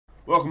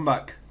Welcome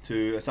back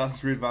to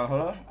Assassin's Creed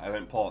Valhalla. I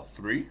went part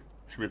 3.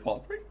 Should be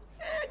part 3?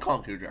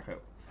 Can't keep track of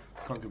it.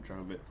 Can't keep track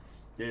of it.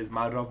 There's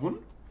my Ravun.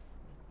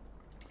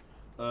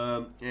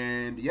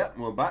 And yeah,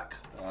 we're back.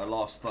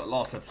 Last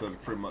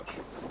episode pretty much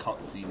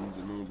cutscenes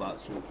and all that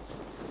sort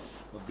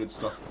of good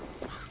stuff.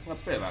 A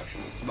bit of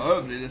action. But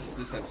hopefully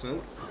this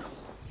episode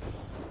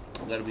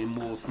there'll be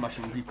more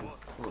smashing people.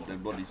 Oh,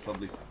 dead bodies,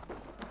 lovely.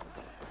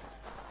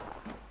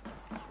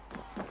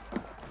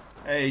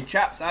 Hey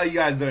chaps, how you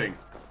guys doing?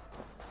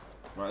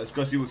 Right, let's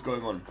go see what's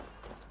going on.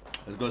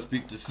 Let's go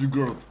speak to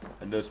Sigurd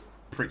and those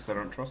pricks I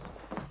don't trust.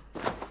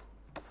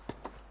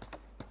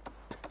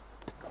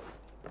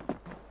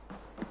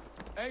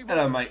 Hey,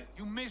 hello, mate.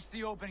 You missed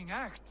the opening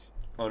act.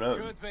 Oh no.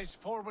 Kjotve's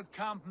forward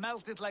camp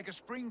melted like a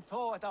spring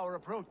thaw at our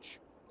approach.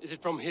 Is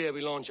it from here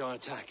we launch our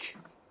attack?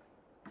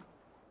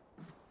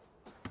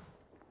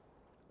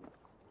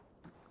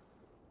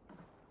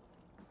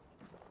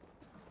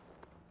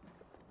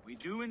 We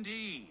do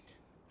indeed,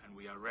 and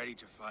we are ready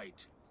to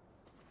fight.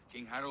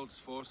 King Harold's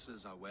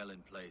forces are well in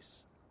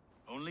place.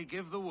 Only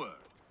give the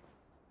word.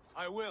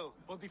 I will,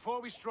 but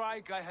before we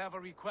strike, I have a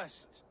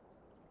request.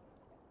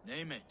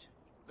 Name it.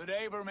 That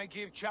Eivor may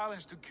give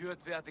challenge to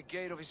Kjotve at the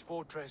gate of his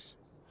fortress.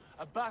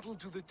 A battle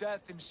to the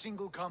death in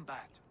single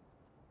combat.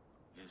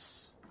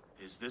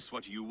 Is this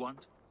what you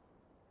want?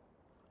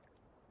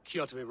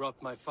 Kjotve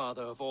robbed my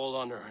father of all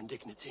honor and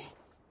dignity.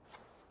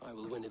 I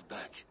will win it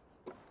back.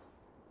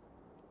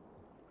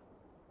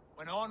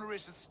 When honor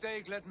is at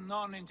stake, let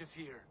none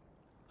interfere.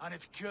 And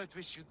if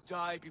Kjotve should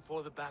die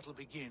before the battle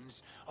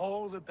begins,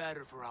 all the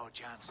better for our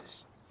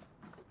chances.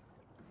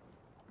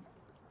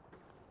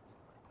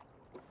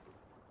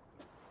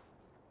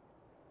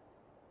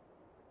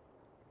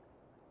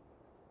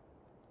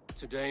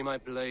 Today my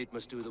blade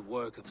must do the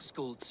work of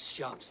Skuld's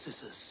sharp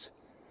scissors,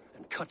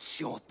 and cut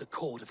short the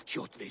cord of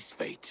Kjotve's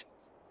fate.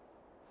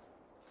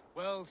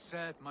 Well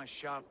said, my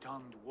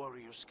sharp-tongued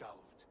warrior Skald.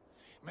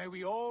 May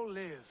we all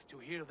live to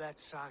hear that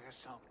saga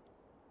sung.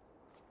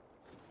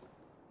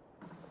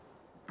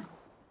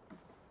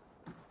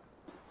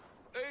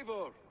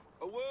 Eivor,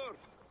 a word!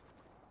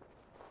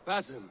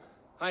 Basim,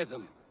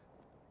 Hytham.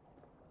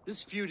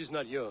 This feud is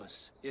not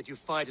yours, yet you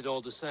fight it all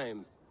the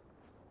same.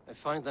 I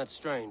find that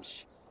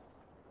strange.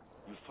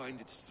 You find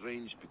it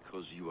strange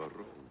because you are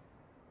wrong.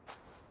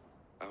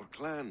 Our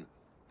clan,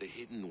 the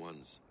Hidden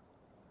Ones,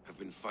 have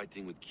been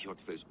fighting with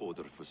Kjotve's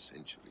order for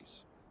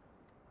centuries.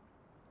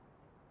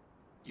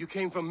 You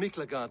came from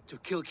Miklagard to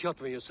kill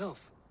Kjotve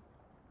yourself?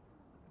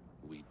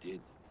 We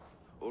did.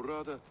 Or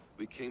rather,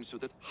 we came so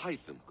that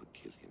Hytham could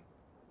kill him.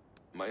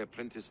 My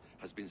apprentice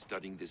has been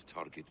studying this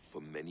target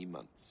for many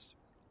months.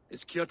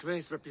 Is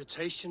Kjotve's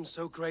reputation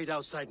so great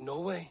outside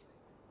Norway?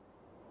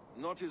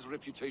 Not his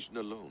reputation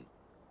alone,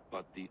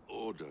 but the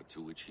order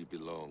to which he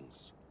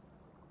belongs.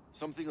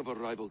 Something of a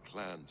rival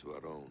clan to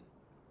our own.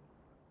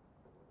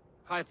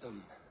 Hytham,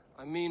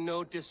 I mean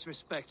no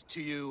disrespect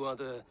to you or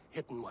the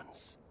Hidden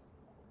Ones.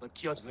 But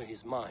Kjotve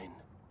is mine.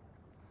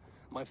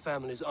 My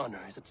family's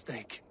honor is at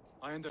stake.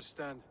 I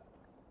understand.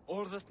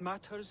 All that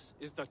matters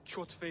is that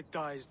Kjotve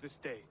dies this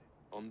day.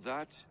 On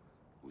that,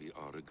 we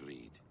are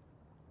agreed.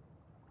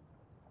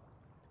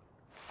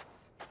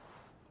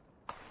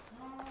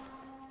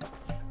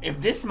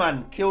 If this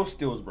man kill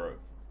steals, bro,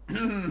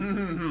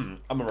 I'm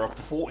gonna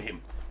report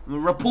him. I'm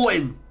gonna report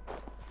him.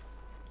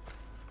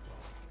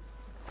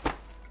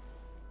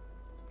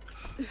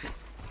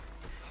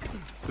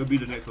 He'll be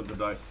the next one to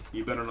die.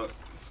 You better not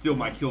steal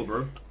my kill,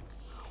 bro.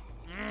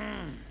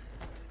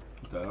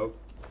 What the hell?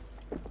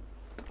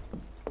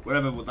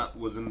 Whatever that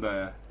was in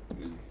there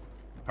is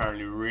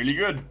apparently really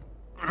good.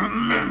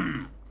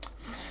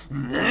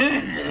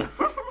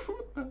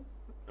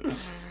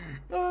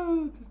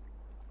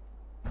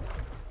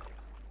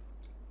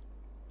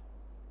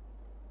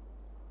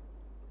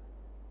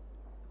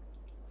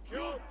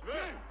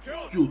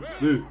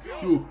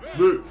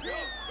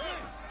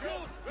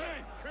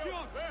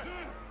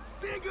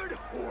 Sigurd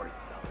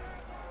Horsa!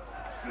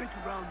 Slink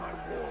around my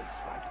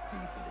walls like a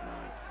thief in the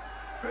night.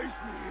 Face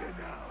me here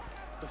now.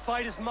 The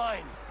fight is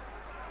mine,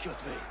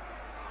 Kjotve.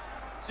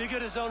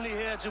 Sigurd is only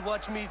here to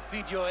watch me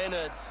feed your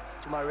innards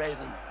to my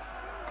raven.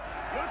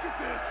 Look at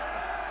this!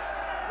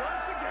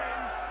 Once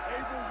again,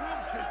 Abel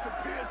Wilkist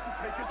appears to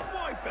take a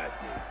swipe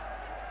at me.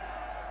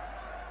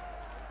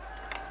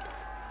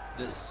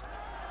 This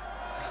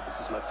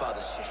is my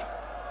father's shame.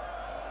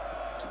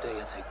 Today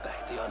I take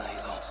back the honor he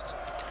lost.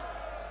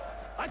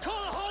 I call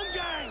a home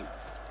gang!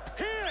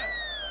 Here!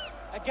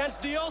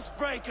 Against the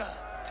Oathbreaker!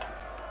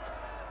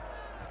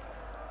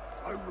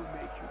 I will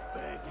make you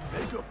beg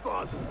as your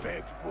father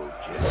begged,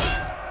 Wolfkiss.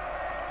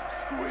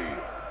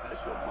 Squeal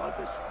as your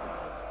mother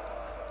squealed.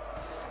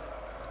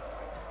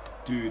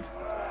 Dude.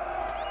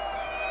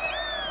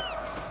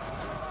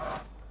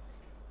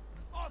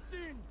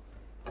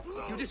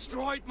 You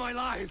destroyed my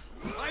life!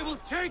 I will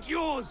take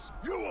yours!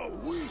 You are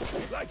weak,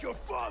 like your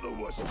father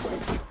was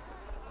weak.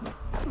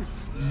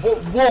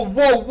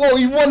 Whoa,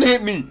 he one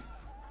hit me!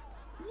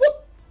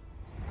 What?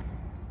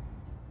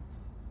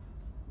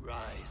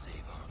 Rise,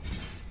 Eivor.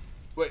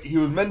 Wait, he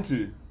was meant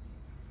to.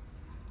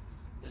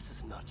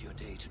 not your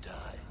day to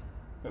die.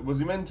 Was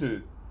he meant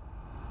to?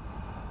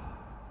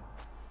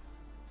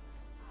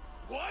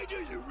 Why do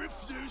you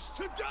refuse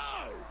to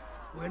die?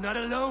 We're not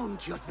alone,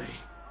 Kjotve.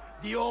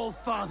 The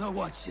All-Father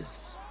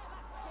watches.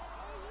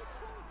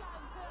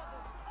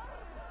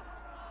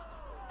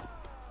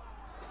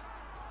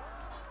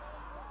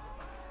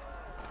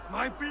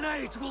 My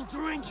blade will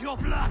drink your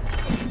blood!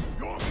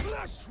 Your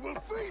flesh will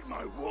feed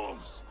my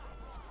wolves!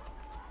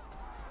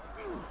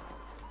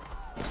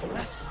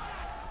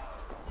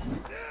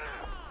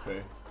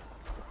 Okay.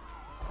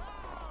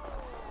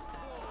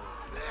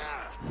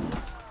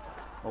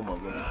 Oh my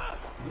god.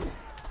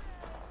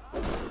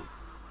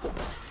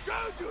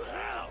 Go to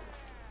hell!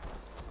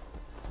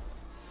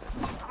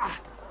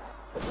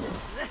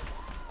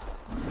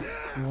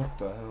 What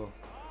the hell?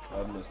 I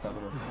have no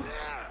stamina.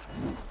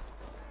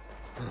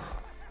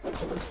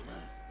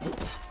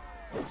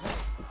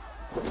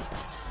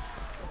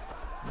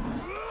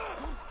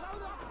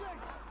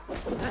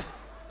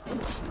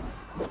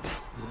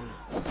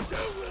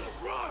 You will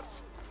rot!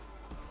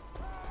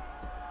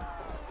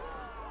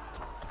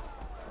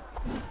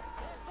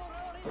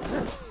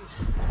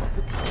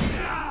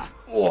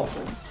 Oh!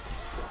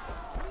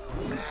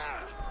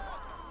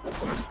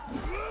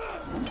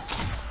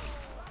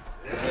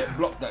 Yeah,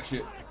 block that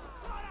shit.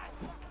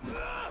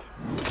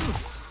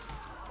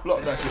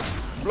 Block that shit.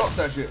 Block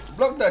that shit.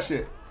 Block that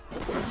shit.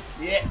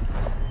 Yeah.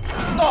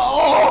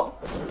 Oh!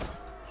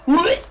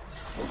 What?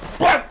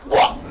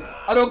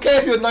 I don't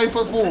care if you're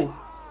 9'4".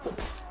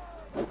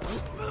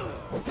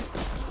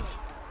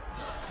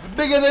 The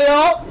bigger they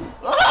are.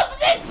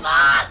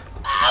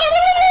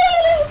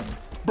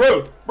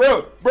 Bro.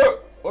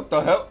 What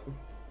the hell?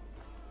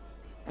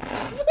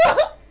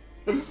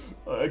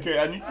 Okay,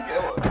 I need to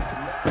get one.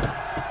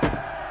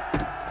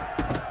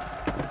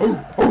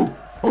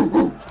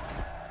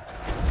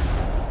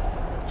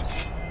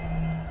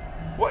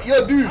 What,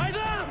 yo, dude?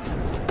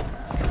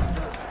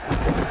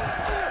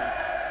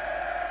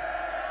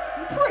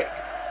 You prick.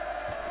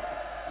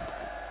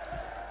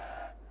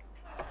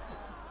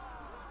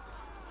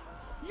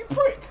 You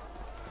prick.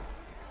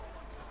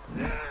 A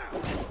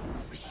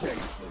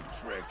shameful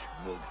trick,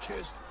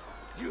 wolf-kissed.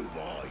 You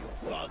are your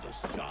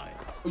father's child.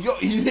 Yo,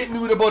 he hit me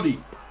with a body.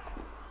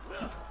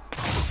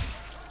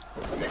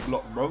 Get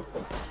blocked, bro.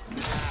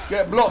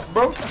 Get blocked,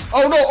 bro.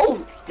 Oh no,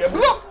 oh, get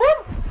blocked, bro.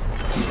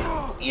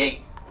 Yeah.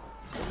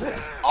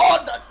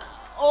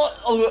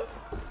 Oh.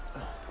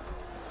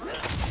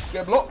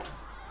 Get blocked.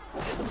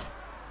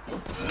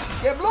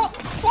 Get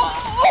blocked.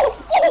 Oh.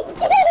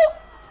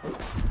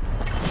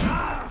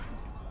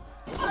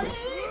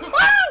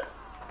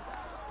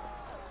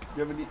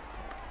 You have any?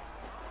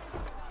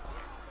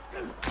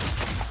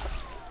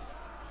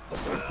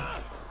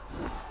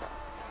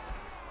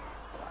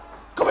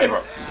 Come here,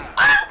 bro.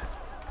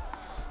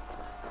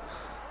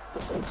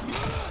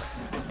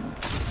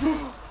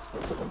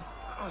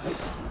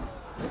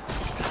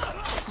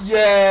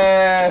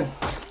 Yes.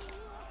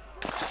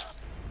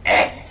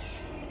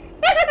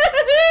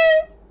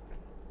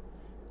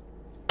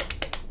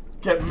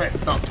 Get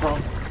messed up, bro.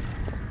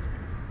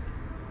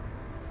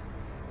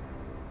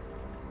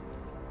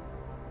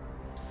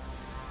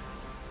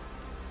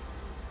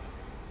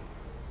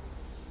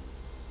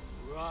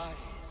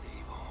 Rise,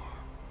 Eivor.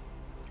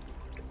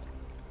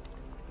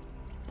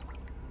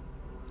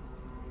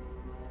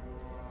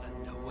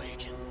 And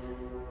awaken.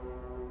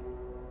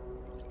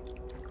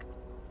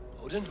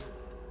 Odin?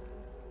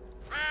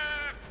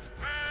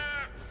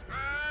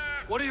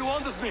 What do you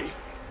want of me?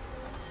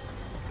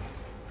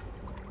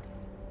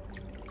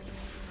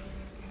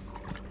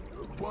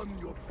 You've won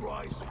your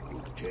prize,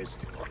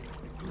 wolf-kissed. The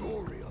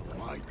glory of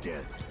my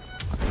death.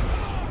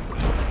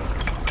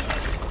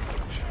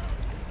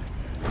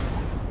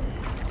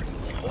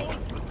 All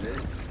for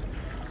this?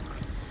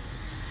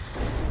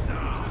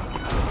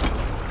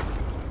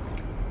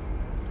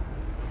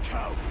 The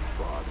coward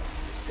father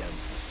is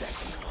empty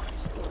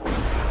sacrifice.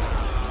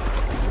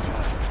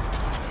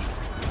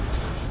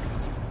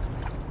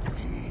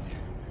 Heed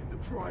the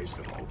price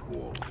of our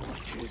war,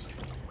 kissed.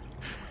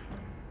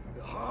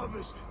 The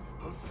harvest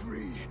of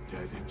 3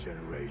 dead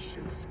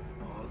generations.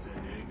 All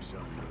their names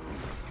unknown.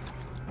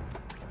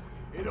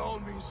 It all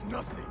means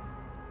nothing.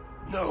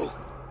 No.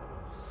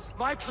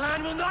 My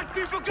plan will not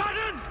be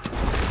forgotten!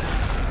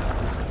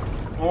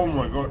 Oh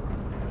my god.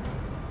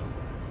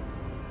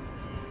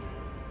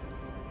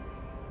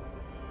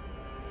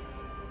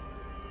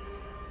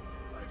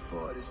 I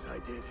fought as I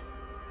did,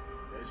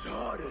 as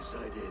hard as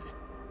I did,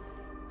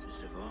 to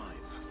survive,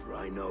 for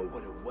I know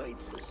what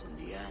awaits us in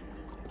the end.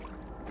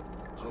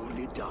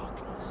 Only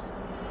darkness.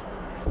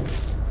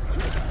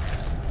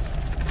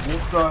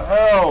 What the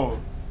hell?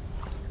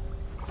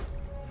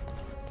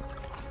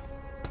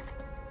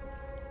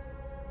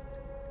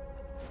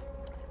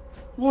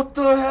 What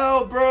the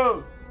hell,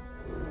 bro?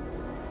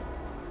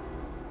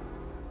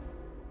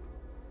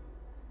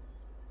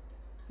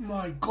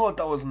 My god,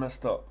 that was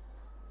messed up.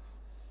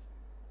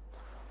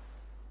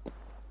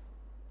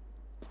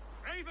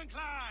 Raven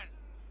Clan!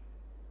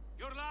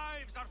 Your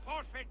lives are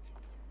forfeit!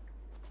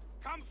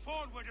 Come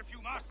forward if you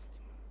must!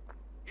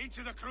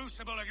 Into the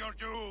crucible of your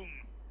doom!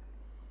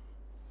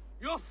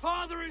 Your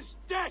father is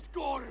dead,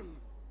 Gordon!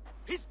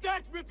 His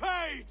debt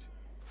repaid!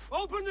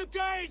 Open the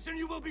gates and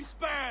you will be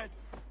spared!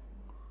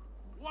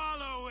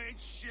 Wallow in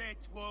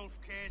shit,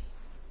 wolf-kissed!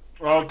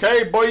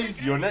 Okay,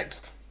 boys, you're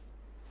next.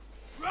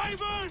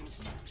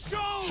 Ravens!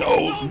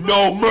 Show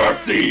no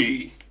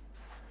mercy!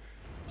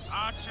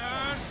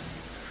 Archers!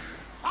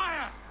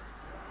 Fire!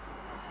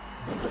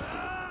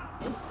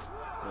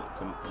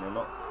 Can I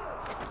not?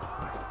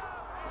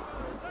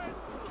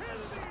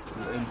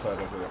 Inside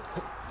over here.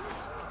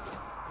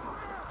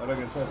 How do I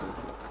get inside?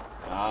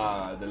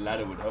 Ah, the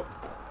ladder would help.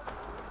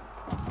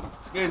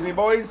 Excuse me,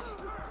 boys.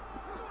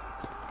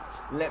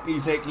 Let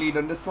me take lead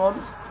on this one.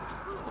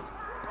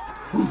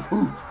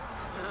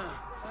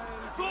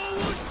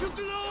 Forward to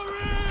glory!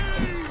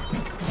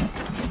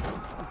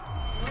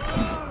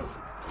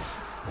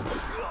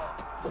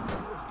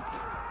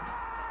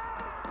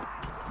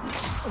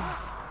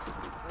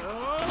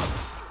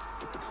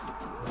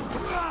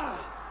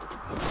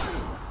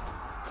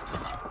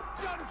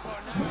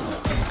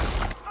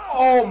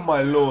 Oh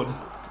my lord.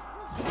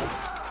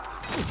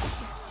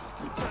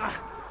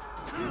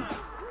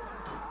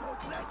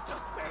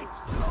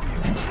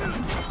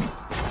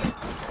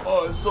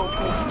 Oh, it's so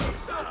cool.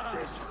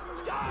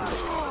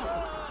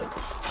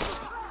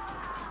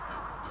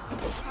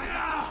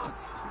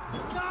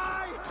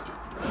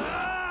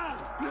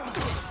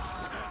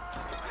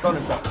 Stun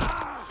him back.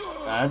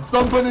 And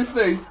stomp on his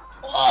face.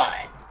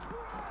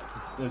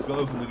 Let's go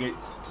open the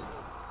gates.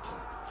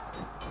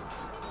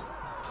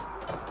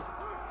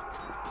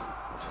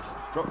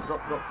 Drop,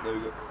 drop, drop. There we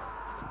go.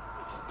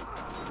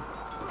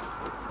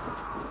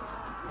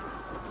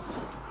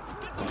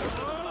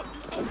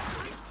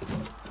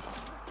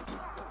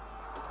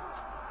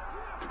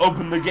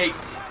 Open the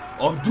gates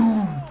of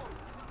doom.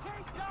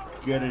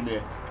 Get in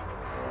there.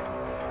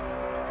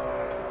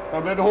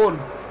 I'm at the horn.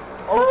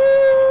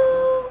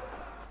 Oh!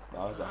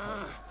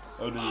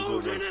 No,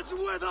 Odin is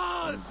with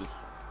us.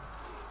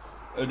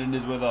 Odin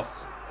is with us.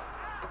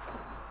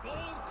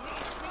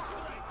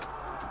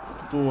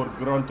 Thor,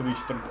 grant me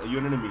strength. Are you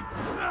an enemy?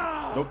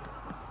 Nope.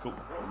 Cool.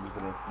 I'm just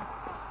gonna...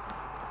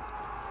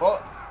 Oh,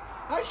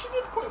 I actually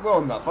did quite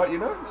well in that fight, you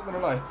know? Not gonna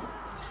lie.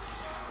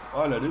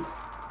 I know, dude.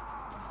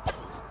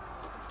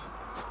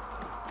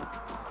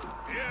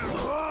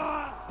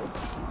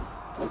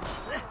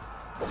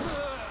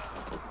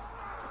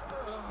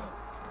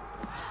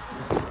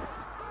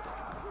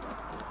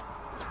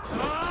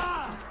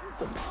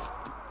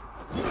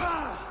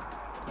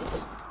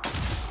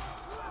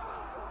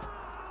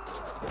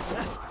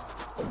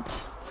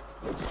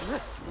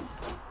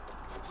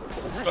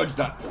 Dodge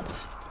that.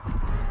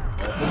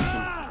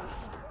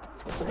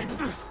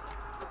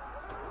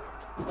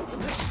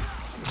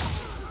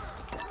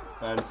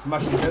 And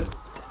smash his head.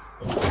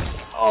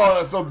 Oh,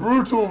 that's so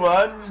brutal,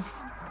 man.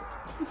 Just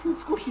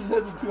squish his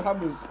head with 2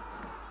 hammers.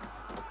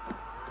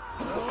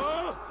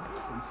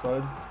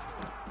 Inside.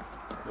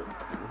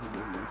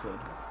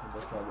 Inside.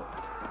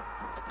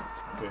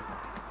 Okay.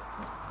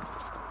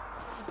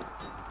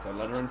 Got a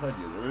ladder inside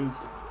you. There is.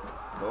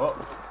 Go up.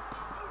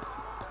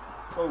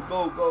 Go,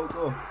 go, go,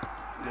 go.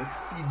 Let's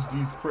siege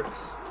these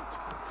pricks.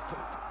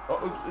 Oh,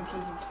 oops,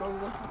 go,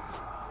 go.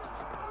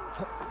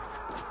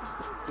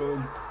 Go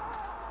in.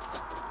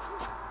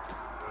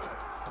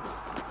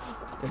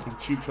 Taking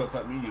cheap shots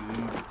at me, you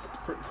little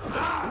pricks.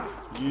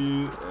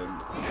 You and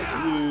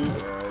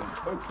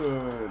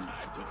open.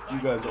 You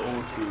guys are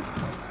all screwed.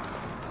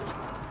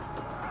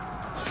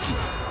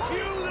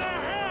 Kill their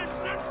heads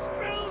and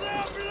spill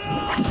their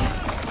blood!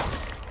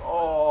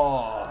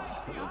 Oh,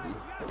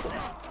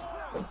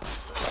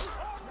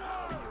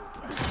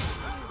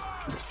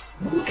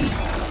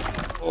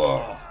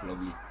 oh,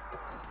 lovely.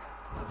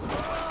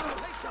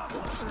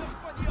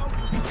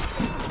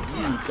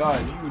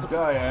 You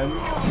die, and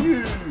you.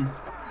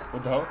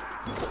 What the hell?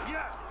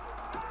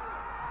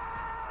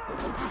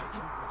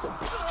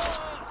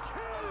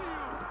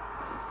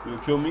 You'll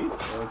kill me? I don't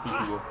think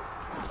you will.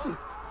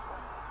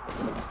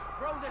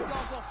 Throw the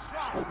dog off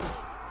stride.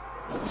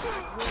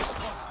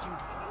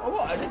 Oh,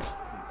 what?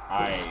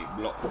 I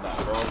blocked that,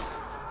 bro.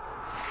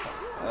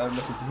 I have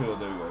nothing to heal.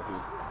 There we go.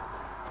 Here.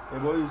 Hey,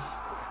 boys.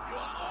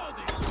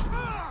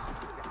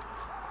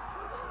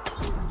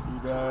 You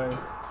die.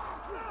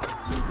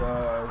 You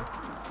die.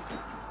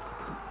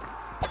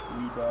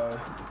 You die.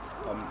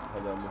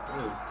 Hold on.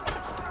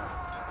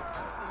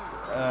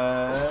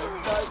 Die.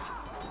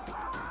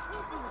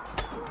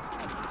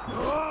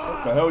 What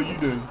the hell are you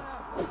doing?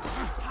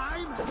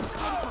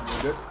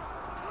 You're dead.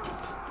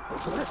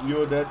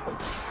 You're dead.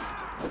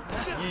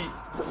 Yeet.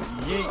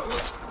 Yeet.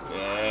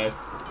 Yes.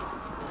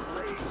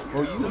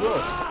 Oh, you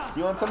look.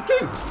 You want some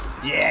too?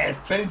 Yes.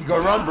 Plenty to go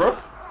around, bro.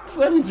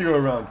 Plenty to go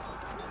around.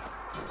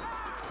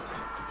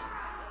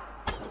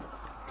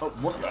 Oh,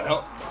 what the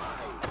hell?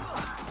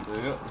 There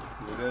you go.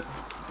 You're dead.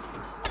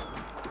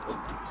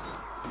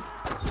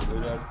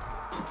 You're dead.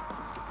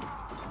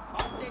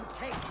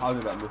 How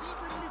did that miss?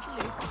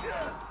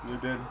 You're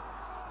dead.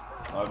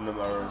 I have no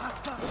arrows.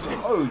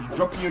 Oh, you're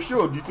dropping your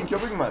shield. You think you're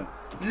big man?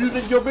 You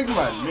think you're big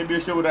man? Maybe a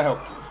shield would have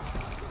helped.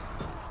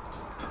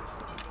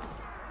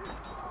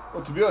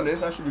 Well, to be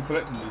honest, I should be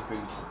collecting these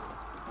things.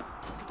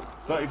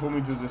 34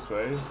 meters this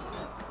way.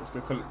 Let's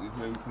go collect these.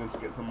 Maybe we can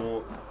get some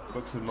more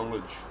books of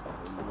knowledge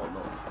and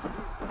whatnot.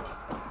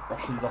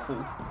 Rations are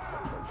full.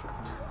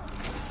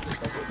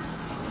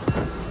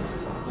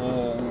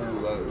 Oh,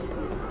 that is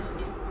cool.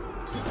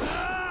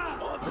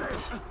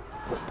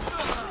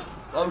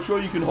 I'm sure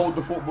you can hold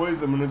the fort,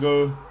 boys. I'm gonna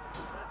go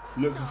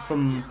look for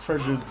some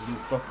treasures and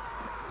stuff.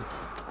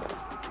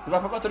 Because I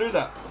forgot to do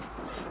that.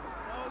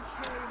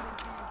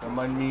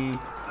 Remind me,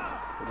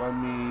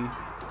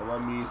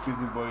 excuse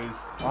me, boys.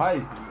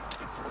 Hi.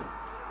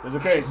 It's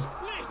okay.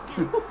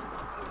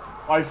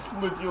 I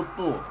split you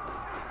too.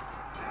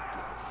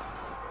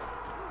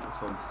 This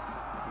one's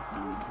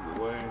 50 meters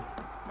away.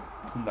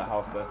 In that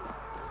house there.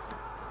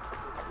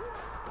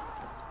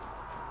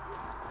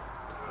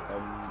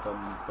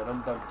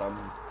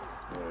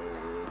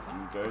 Can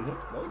you go in here?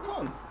 No, you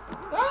can't.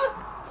 Ah!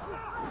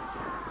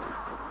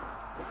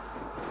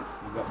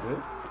 Is that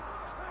good?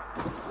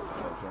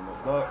 Can't climb up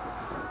that.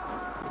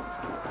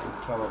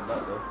 Climb up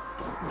that though.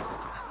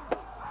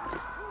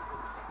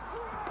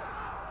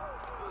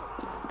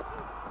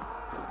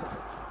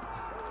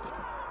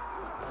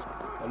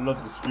 I love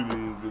the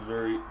screaming. It's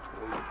very,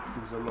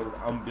 gives a lot of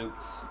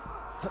ambience.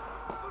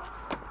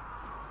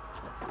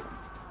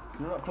 Can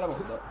you not climb up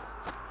that?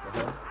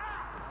 Okay.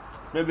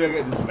 Maybe I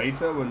get this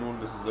later when all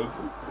this is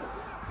open.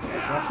 Can I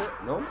smash it?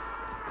 No?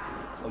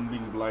 I'm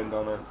being blind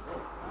on it.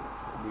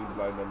 I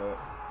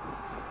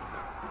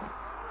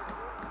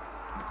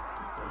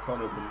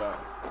can't open that.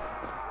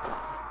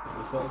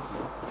 What's that?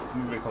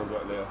 No. Maybe it comes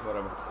right later.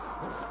 Whatever.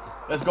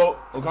 Let's go!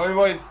 I'm coming,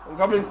 boys! I'm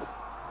coming!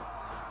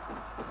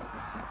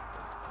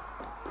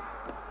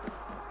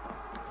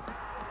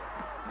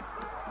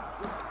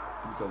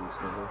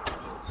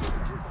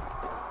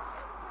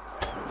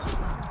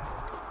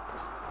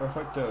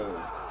 Perfecto.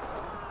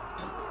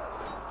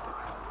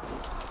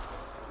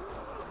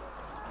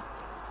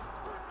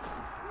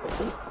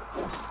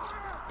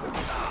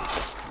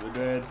 You're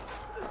dead.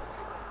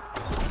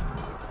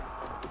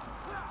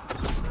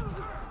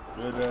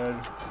 You're dead.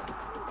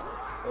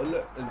 Oh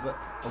look, is that?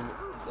 Oh,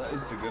 that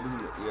is so good,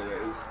 isn't it? Yeah,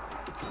 that is.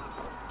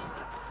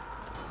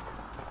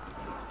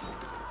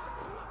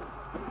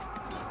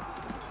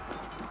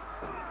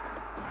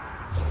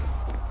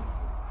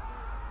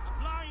 The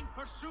blind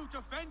pursuit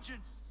of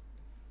vengeance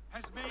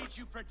has made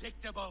you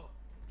predictable.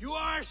 You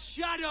are a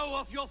shadow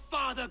of your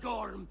father,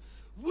 Gorm.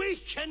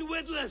 Weak and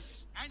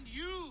witless. And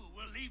you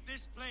will leave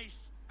this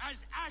place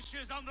as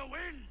ashes on the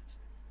wind.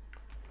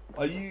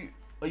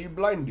 Are you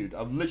blind, dude?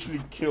 I've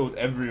literally killed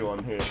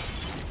everyone here.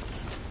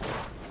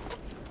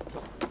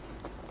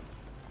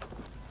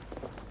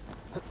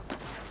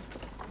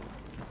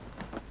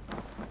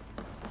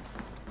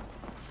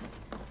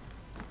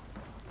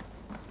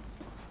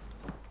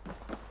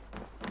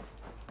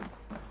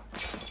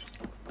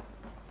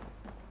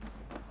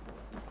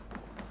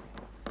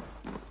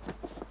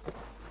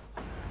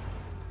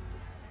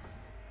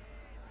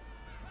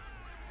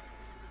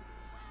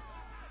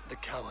 The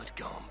coward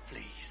Gorm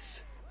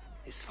flees.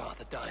 His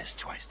father dies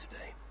twice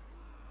today.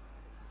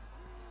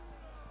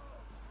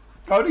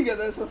 How did he get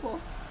there so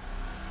fast?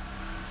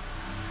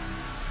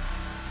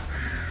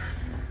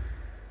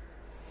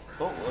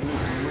 Oh, I need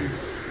to move.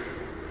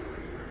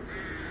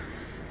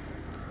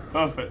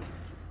 Perfect.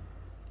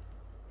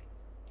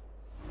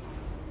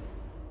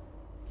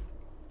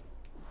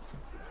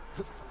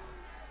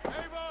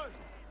 Eivor!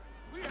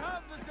 We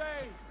have the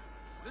day!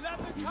 Let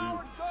the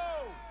coward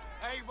go!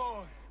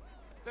 Eivor!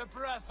 The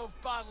breath of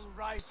battle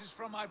rises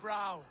from my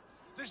brow.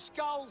 The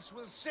scouts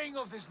will sing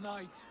of this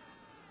night.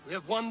 We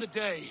have won the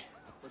day,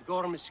 but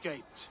Gorm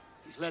escaped.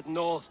 He's led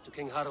north to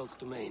King Harald's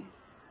domain.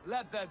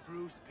 Let that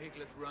bruised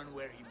piglet run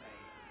where he may.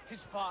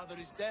 His father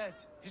is dead.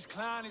 His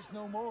clan is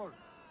no more.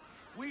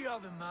 We are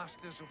the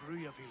masters of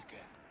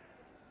Ryafylke.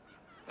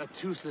 A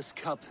toothless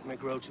cub may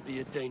grow to be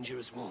a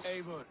dangerous wolf.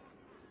 Eivor,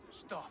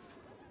 stop.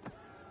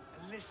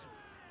 And listen.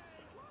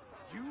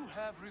 You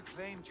have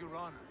reclaimed your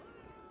honor.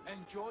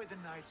 Enjoy the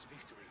night's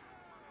victory.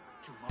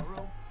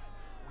 Tomorrow,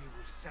 we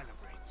will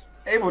celebrate.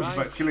 Eivor just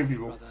likes killing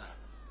people. Brother.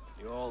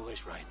 You're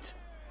always right.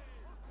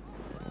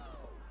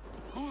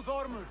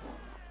 Guthormur,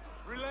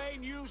 relay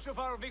news of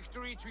our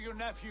victory to your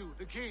nephew,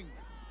 the king.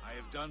 I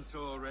have done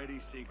so already,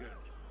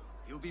 Sigurd.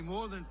 He'll be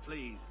more than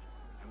pleased,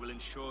 and will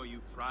ensure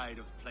you pride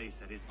of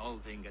place at his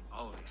Althing at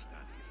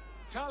Alrikstadir.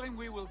 Tell him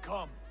we will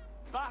come,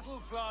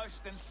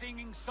 battle-flushed and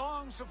singing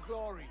songs of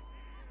glory.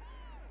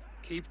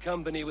 Keep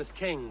company with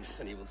kings,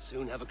 and you will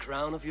soon have a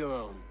crown of your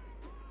own.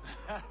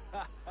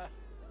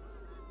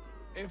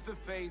 If the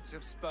fates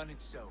have spun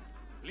it so,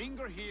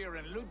 linger here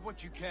and loot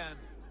what you can.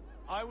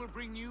 I will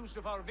bring news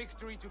of our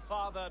victory to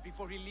father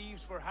before he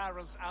leaves for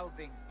Harald's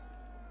Althing.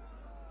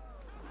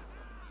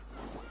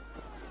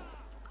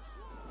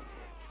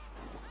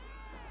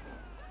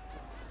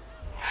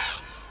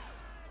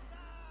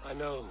 I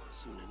know,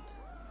 Sunan.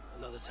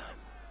 Another time.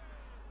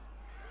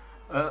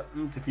 To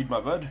feed my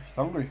bird. He's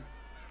hungry.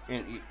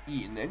 Ain't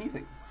eating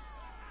anything.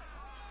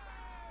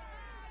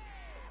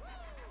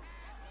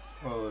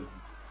 Oh,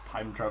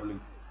 time traveling.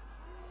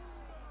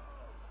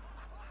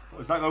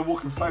 What, is that guy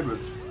walking sideways?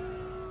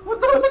 What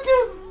the hell? Look at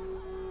him!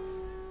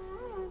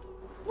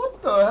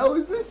 What the hell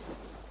is this?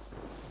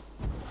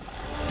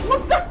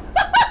 What the?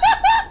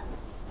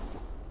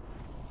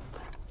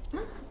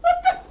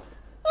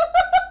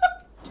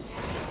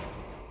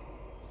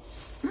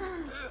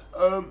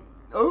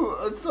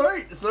 Oh,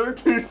 sorry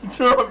to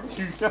interrupt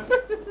you guys.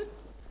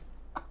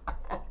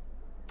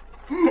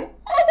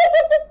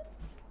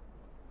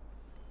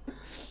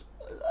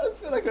 I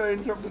feel like I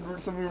interrupted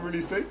something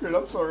really sacred.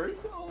 I'm sorry.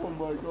 Oh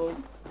my god.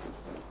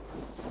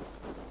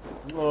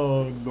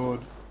 Oh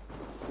lord.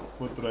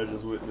 What did I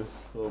just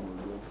witness? Oh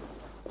my god.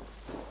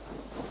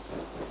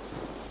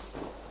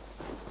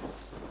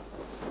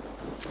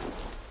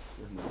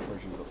 There's no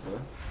treasures up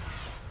there.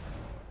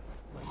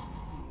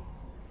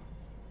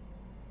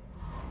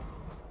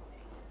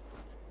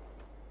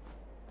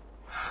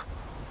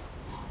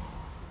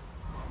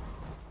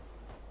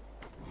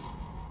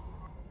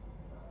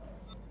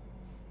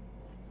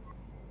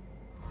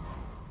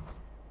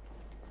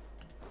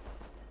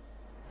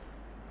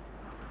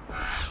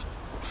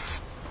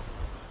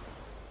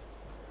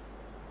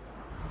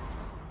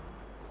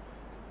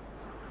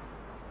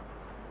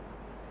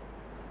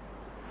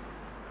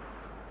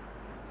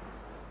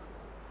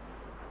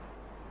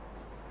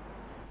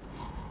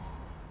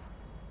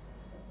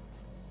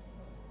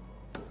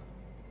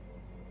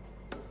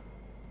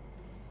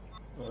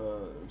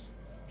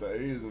 The A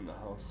is in the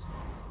house.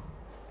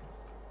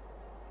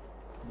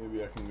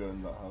 Maybe I can go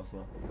in that house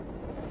now.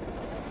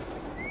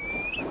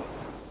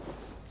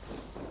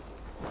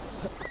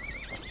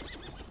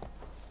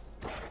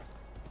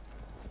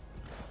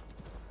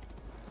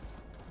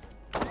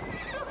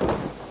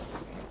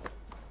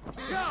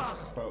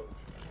 Approach.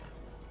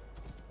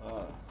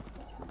 Ah.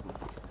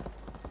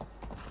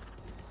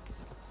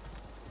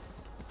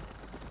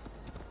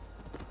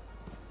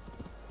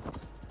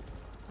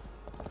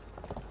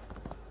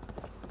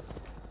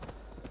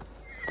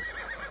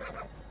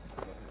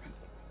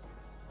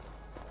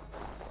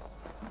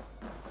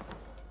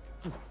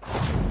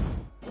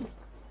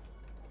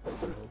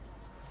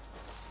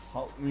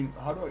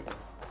 How do I...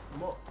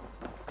 What?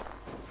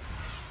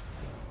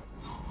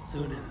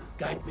 Sunan,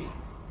 guide me.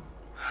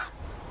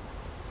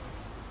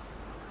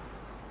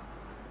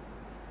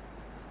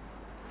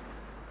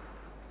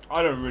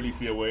 I don't really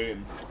see a way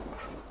in.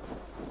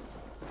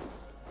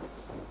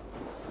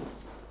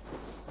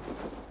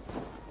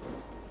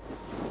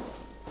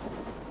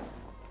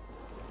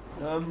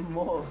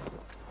 More.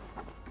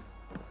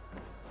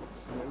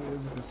 Maybe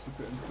there's a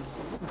secret entrance.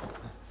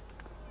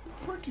 I'm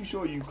pretty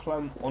sure you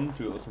climb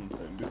onto it or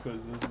something because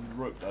there's a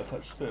rope that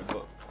attached to it,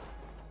 but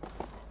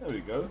there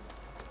we go.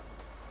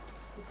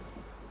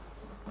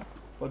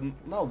 But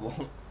now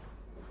what?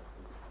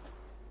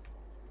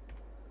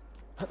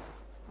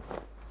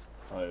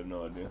 I have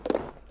no idea.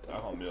 I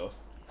can't be off.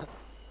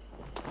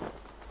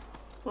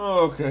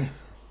 Oh, okay.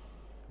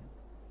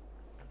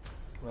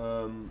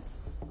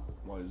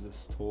 What is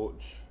this?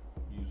 Torch.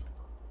 Use.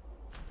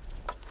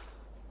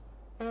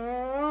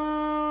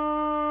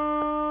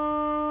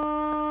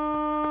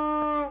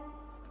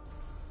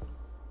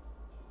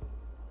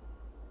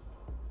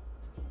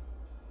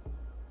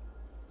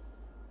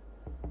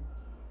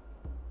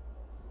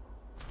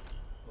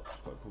 That's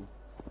quite cool.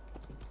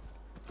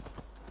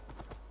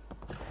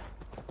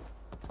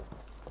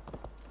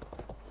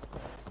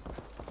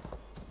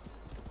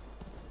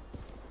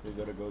 We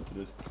gotta go to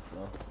this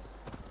now.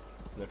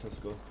 Let us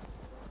go.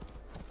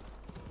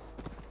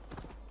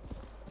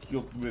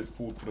 Kjotve's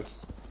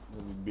fortress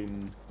has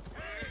been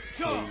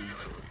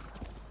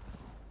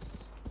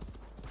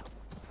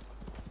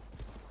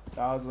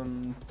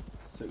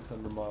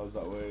 1,600 miles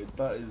that way.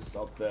 That is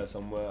up there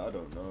somewhere, I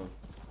don't know.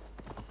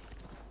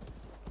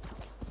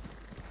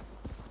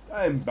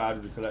 I am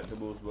bad with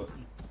collectibles, but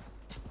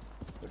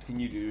what can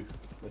you do?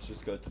 Let's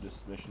just go to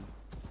this mission.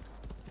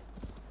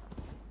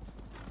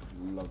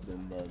 Love the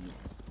environment.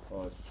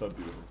 Oh, it's so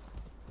beautiful.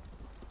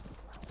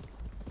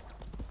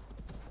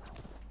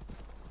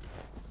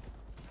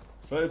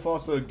 So far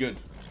so good.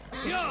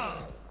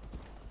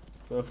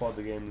 So far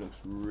the game looks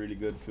really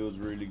good, feels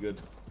really good.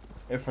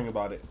 Everything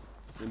about it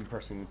is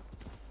impressing.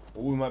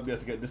 Or we might be able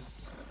to get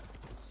this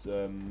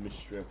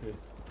mystery up here.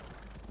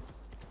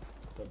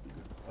 That'd be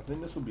good. I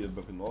think this will be a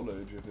book of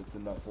knowledge if it's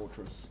in that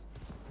fortress.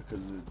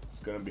 Because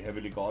it's going to be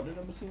heavily guarded,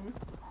 I'm assuming.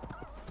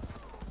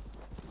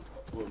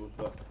 What was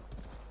that?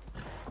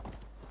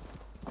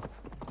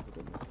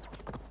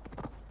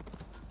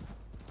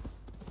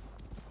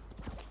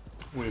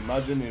 Wait,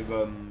 imagine if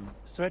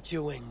Stretch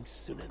your wings,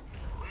 Sunan.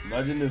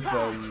 imagine if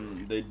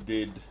they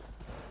did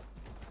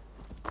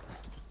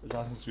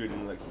Assassin's Creed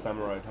in like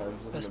samurai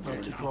times. Best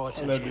not to draw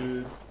Hello, attention.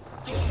 dude.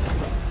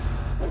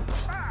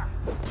 I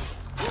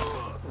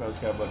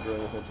don't care about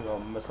drawing attention. I'll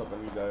mess up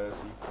any guy I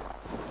see.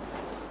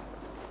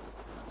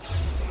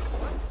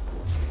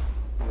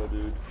 Hello,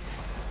 dude.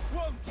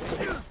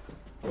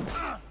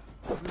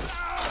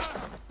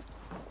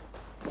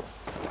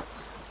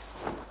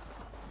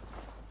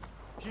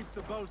 keep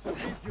the both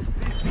of you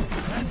busy.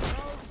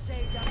 Don't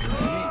say that to you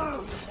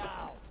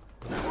now.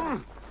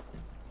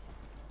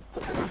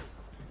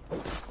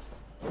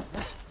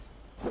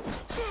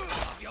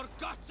 Your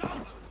guts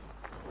out!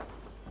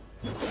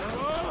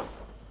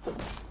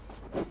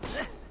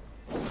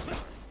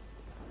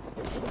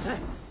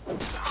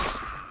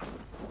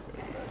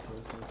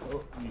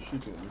 Oh, you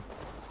shooting me.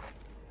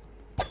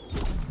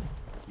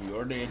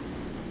 You're dead.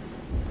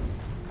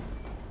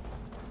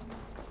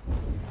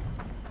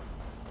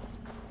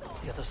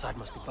 The other side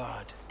must be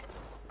barred.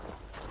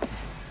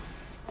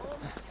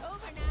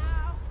 Over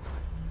now.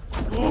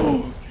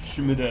 Oh,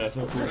 shoot me there,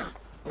 so cool.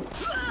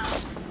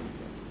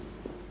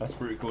 That's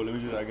pretty cool, let me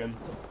do that again.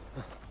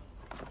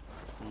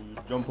 You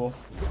jump off,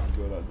 and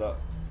go like that.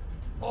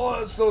 Oh,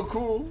 that's so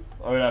cool!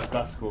 Oh, yeah,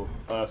 that's cool.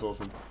 Oh, that's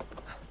awesome.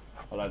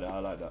 I like that, I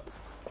like that.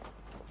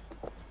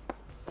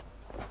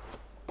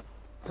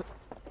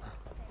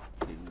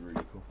 This is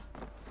really cool.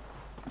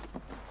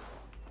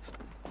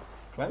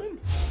 Climbing?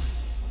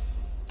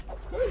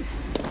 Good.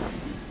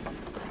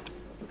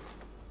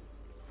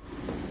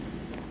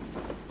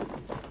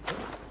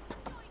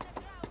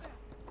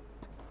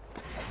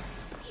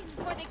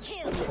 For the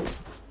kill.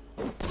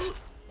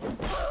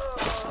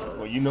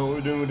 Well, you know what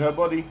we're doing with her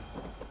body.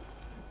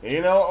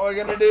 You know what we're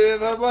gonna do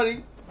with her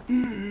body.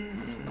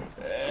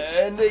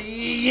 And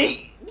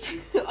yeet!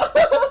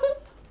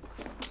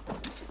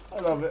 I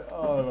love it.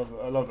 Oh, I love it.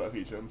 I love that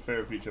feature. My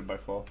favorite feature by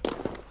far.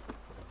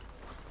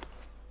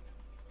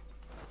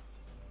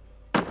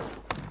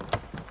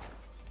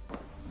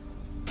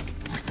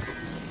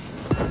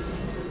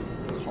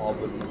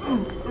 Carbon.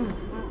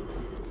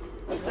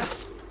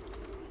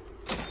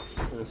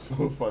 It's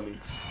so funny.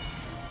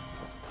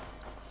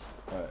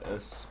 Alright,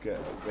 let's get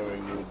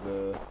going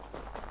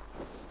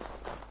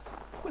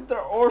with the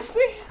Orsi.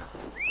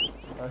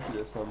 Actually,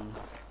 there's some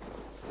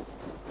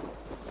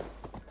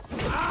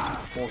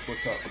horse.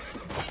 Watch out!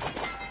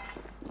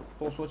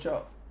 Horse, watch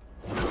out!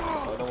 I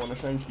don't want to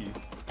shank you.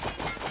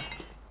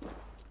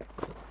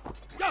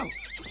 Go!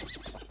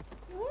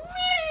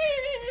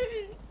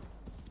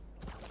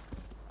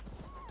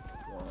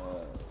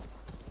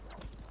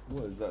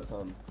 What is that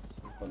sound?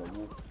 Some kind of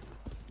wolf.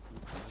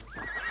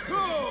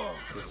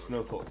 The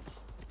snow fox.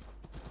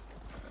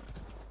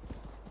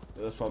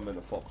 Yeah, that's why I meant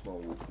a fox, not a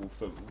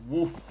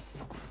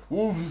wolf.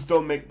 Wolves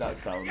don't make that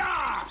sound.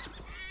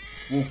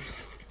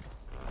 Wolves.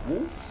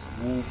 Wolves.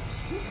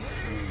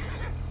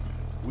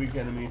 Weak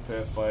enemy,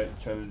 fair fight,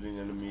 challenging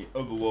enemy,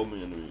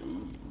 overwhelming enemy.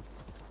 Ooh.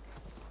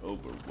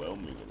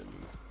 Overwhelming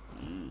enemy.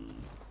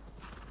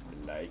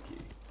 Like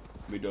it.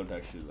 We don't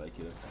actually like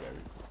it, that's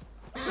scary.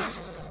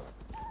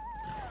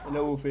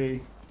 Hello,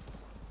 Wolfie.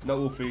 Not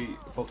Wolfie,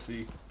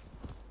 Foxy.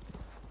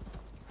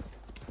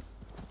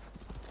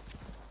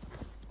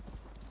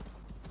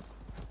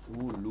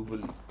 Ooh,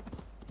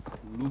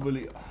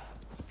 lovely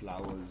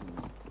flowers and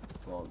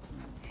plants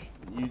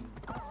and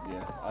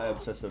yeah, I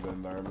obsess over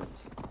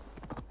environments. I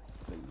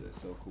think they're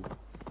so cool.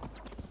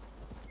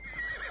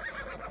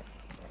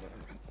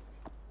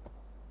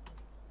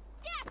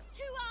 Death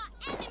to our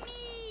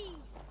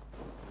enemies!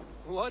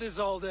 What is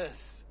all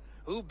this?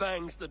 Who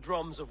bangs the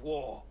drums of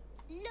war?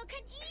 Look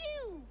at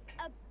you!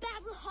 A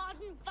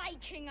battle-hardened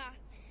Vikinger!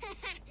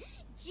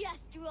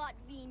 Just what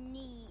we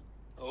need.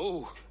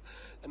 Oh,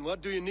 and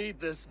what do you need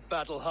this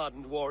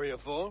battle-hardened warrior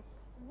for?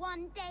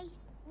 One day,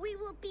 we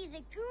will be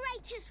the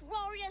greatest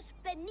warriors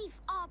beneath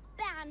our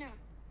banner.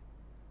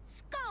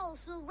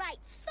 Skulls will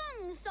write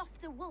songs of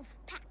the wolf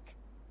pack,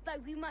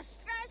 but we must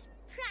first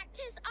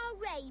practice our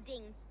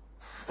raiding.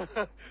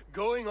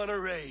 Going on a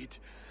raid.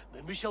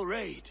 Then we shall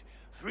raid.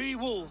 3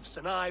 wolves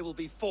and I will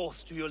be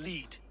forced to your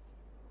lead.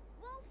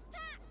 Wolf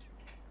pack,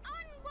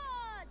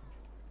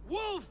 onwards!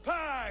 Wolf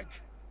pack!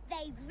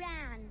 They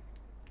ran.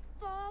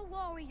 4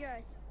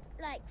 warriors,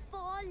 like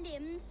 4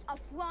 limbs of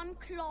one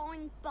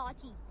clawing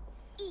body.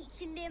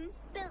 Each limb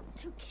built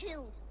to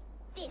kill,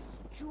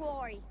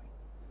 destroy.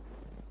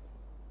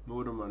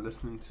 What am I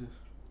listening to?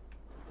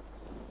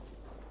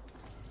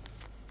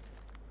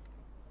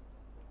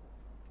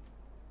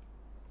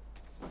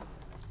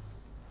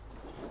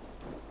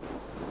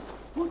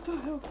 What the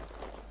hell?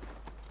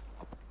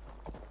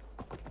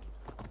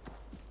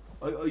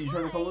 Are you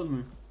trying to come with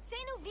me?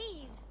 C'est nous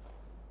vive.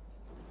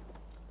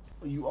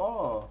 Oh, you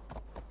are.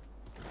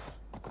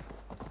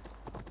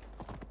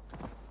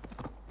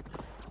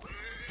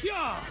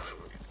 Yeah!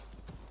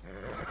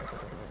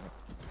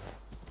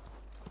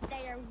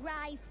 They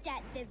arrived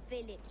at the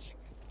village.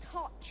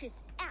 Torches,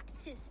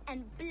 axes,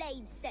 and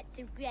blades at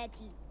the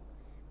ready.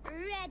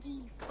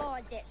 Ready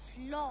for the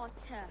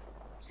slaughter.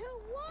 To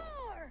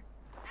war!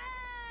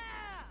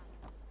 Ah!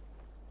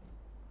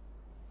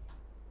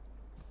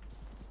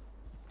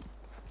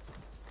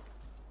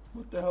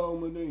 What the hell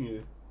am I doing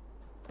here?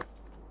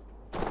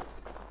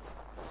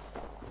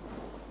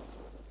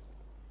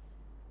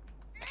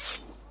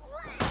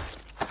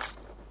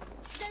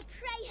 The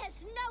prey has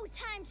no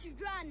time to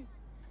run.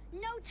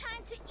 No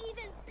time to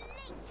even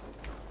blink,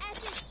 as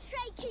his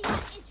trachea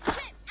is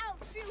ripped out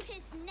through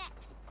his neck.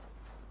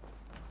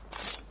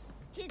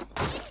 His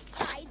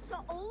insides wolves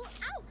are all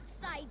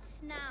outsides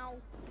now.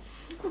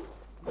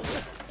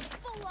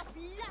 Full of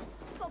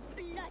lust for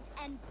blood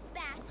and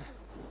battle.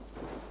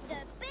 The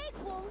big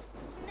wolf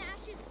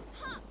smashes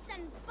hearts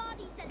and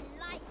bodies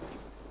alike.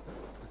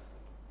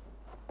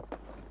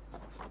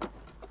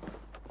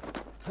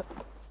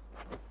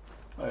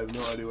 I have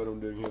no idea what I'm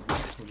doing here, but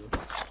I'm just gonna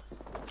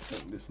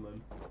thank this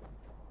man.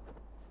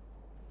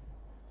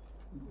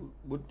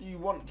 What do you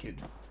want, kid?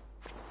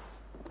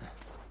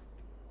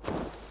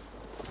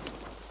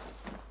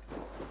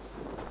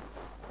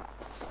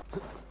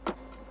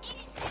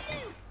 It's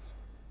loot!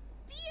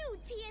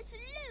 Beauteous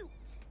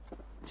loot!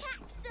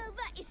 Pack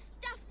silver is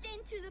stuffed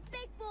into the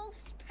big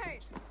wolf's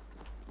purse.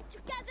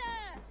 Together,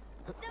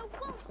 the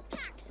wolf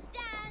pack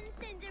stands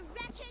in the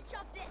wreckage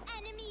of the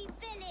enemy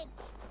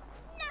village.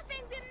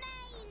 Nothing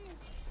remains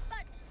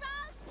but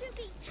thralls to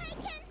be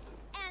taken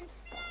and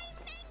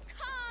flaming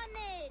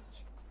carnage.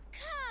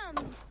 Come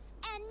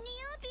and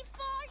kneel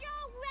before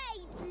your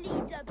raid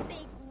leader,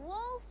 big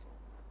wolf.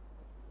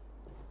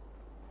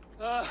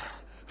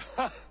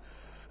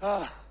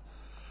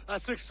 A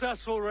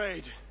successful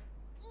raid.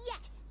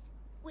 Yes.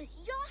 With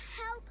your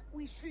help,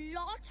 we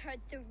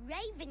slaughtered the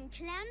Raven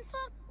clan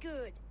for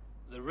good.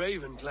 The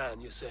Raven clan,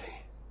 you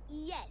say?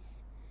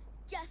 Yes.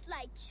 Just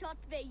like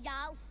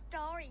Valhalla's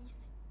stories.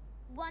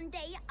 One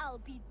day I'll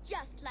be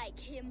just like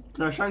him.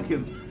 Can I shank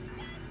him?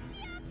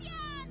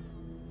 Champion!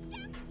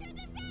 Shout to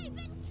the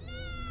Raven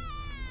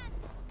clan!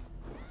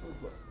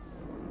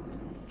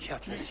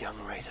 Gutless young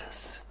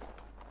raiders.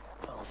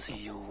 I'll see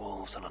you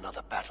wolves on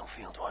another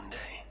battlefield one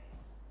day.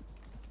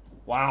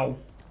 Wow.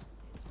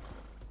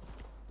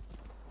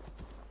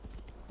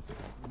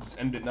 Just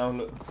end it now,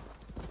 look.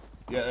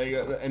 Yeah, there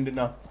you go, end it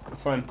now.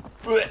 It's fine.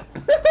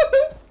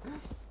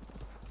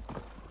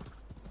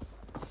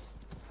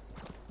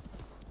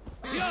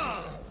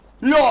 Yeah!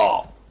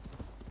 Yeah!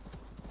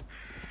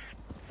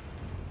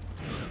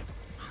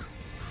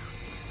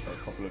 A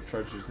couple of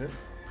treasures here.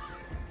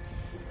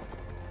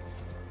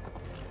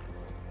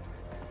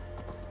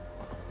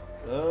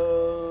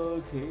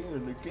 Okay,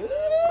 and again.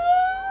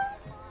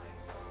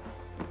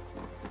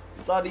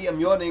 Sorry, I'm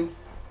yawning.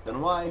 Don't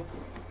know why.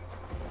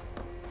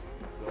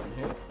 Go in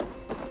here.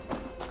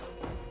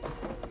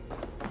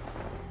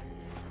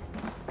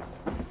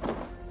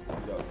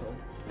 Go outside.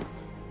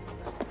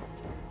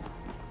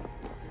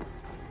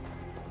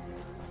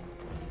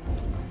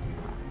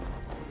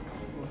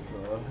 What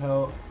the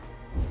hell?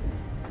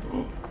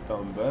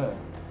 Down there.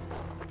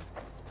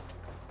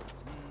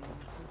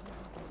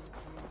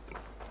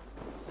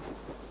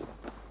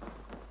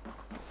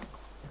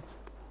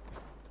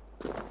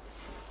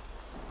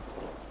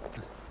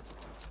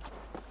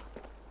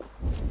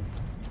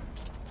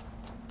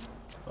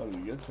 How do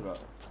we get to that?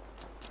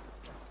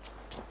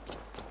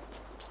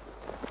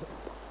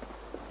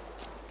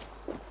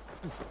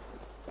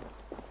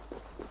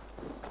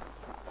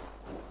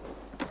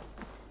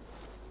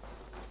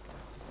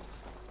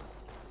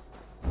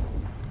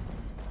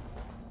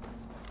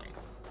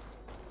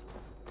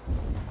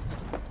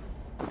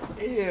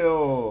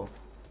 Ew!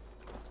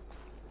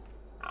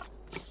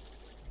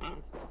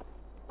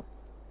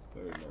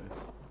 Very nice.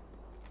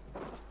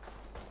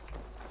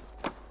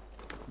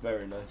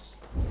 Very nice.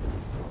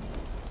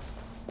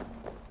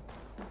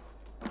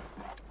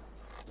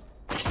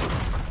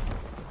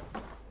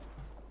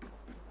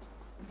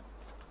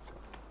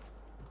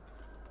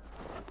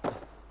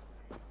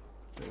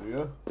 There we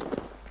go.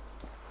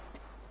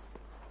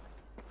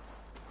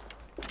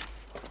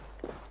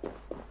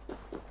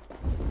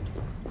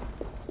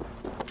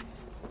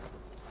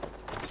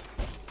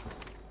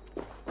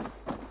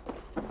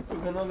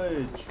 Look at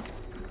knowledge.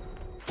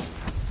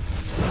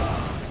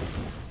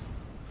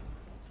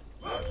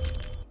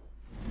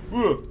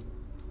 Whoa.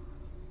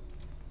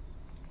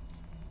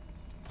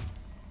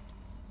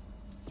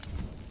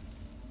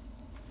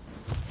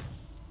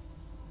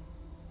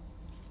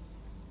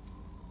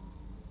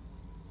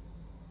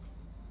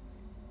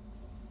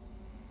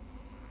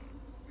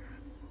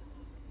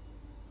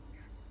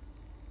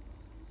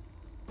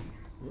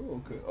 Oh,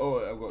 okay. Oh,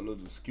 I've got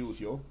loads of skills,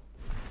 yo.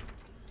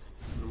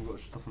 I've got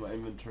stuff in my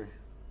inventory.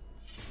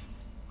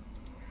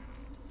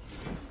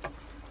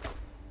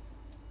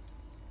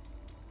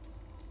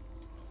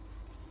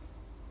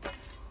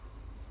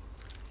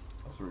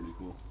 That's really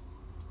cool.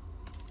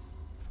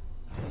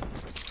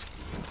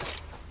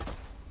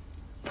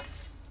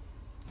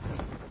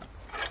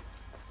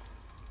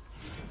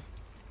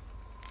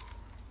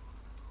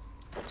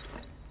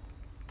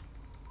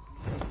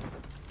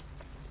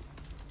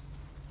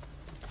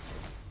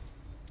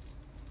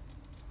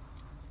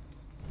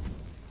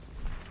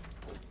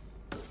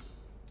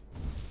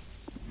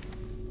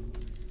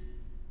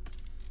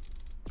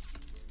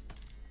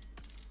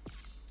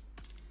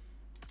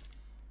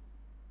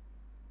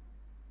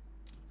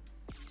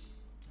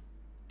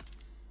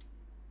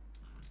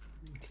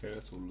 Okay,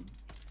 that's all of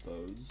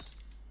those.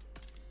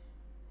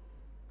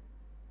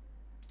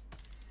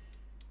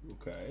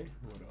 Okay,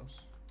 what else?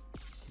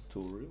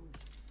 Tutorial.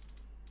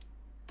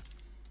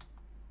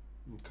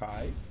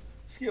 Okay.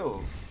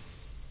 Skills.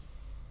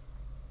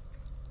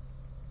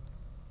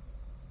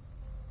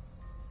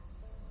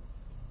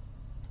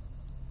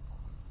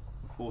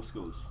 4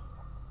 skills.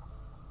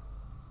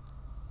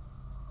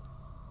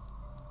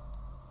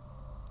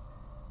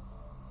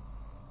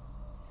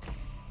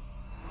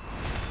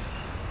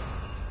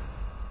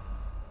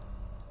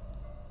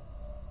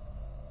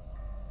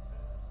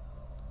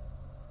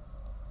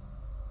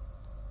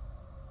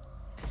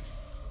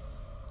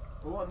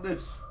 I want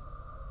this.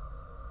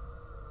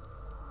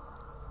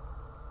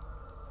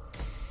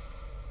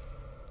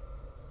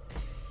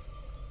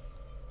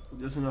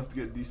 Just enough to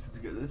get these two to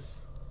get this.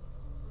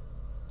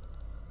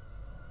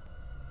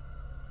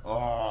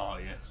 Oh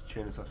yes,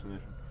 chain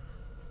assassination.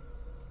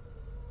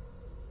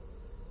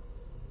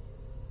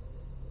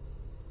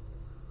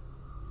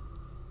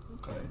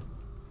 Okay.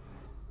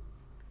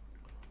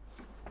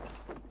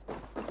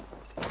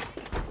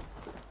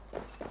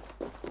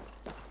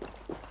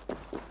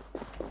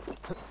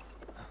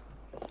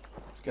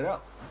 Let's get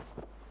out.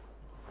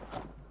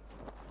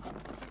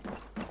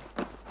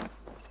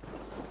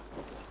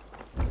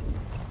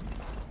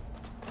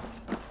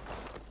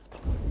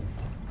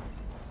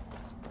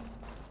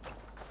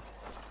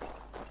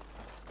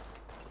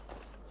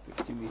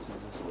 Meters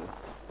this way.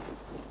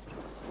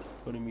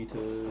 20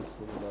 meters,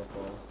 something like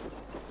that.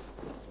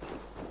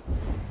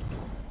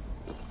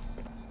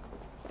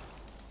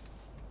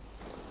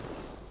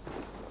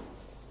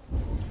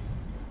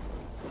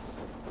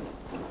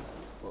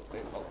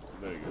 Oh,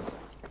 there you go.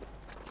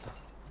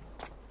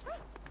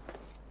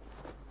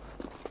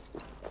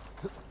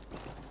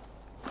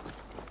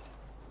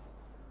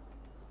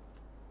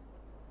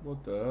 What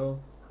the hell?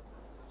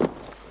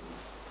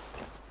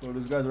 Oh,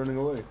 this guy's running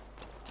away.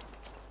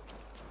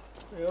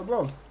 Hey, yo,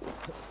 bro. Hey,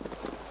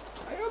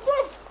 yo, bro.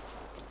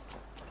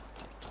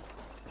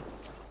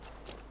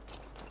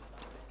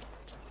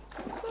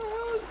 What the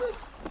hell is this?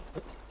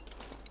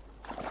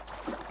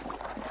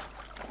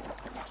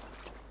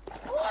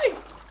 Oi!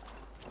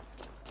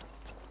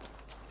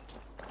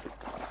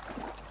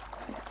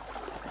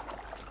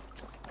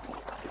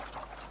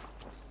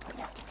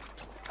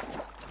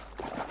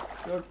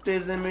 You're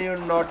teasing me, you're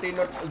naughty,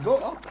 Go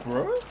up,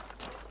 bro.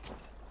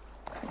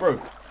 Bro,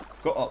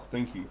 go up,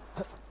 thank you.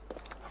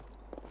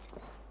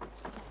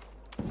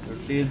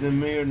 Teasing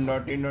me, you're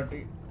naughty.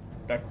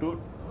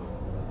 Tattoo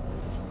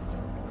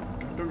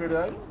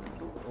design?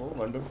 Oh,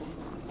 wonderful.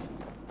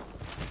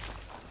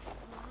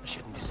 I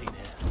shouldn't be seen here.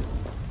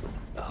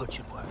 A hood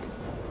should work.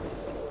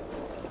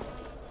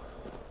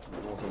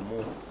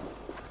 More.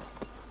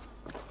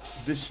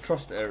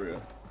 Distrust area.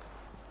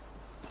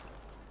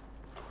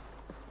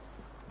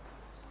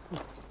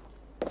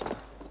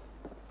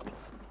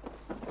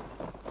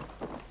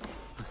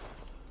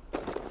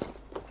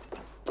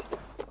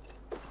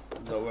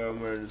 Is that why I'm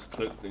wearing this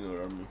cloak thing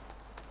around me?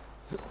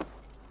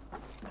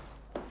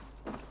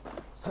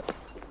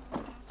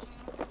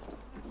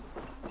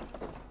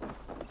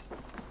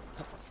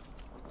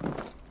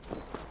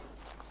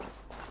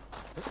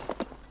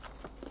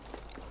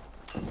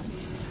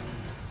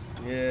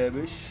 Yeah,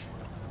 bish.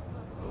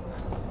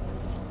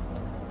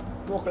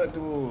 More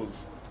collectibles.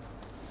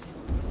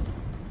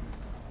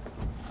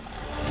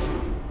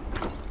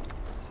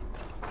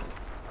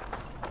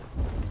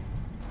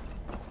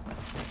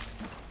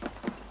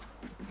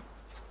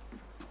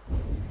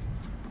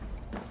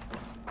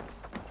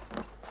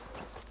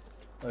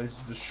 Oh, this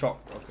is the shop,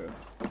 okay.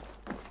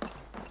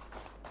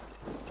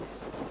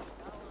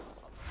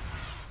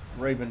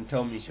 Raven,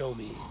 tell me. Show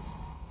me.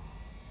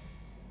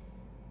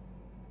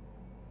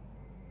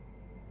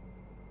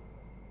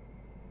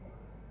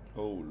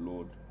 Oh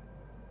Lord.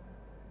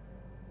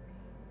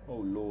 Oh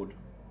Lord.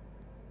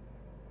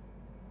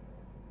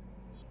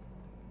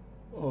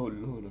 Oh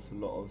Lord, that's a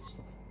lot of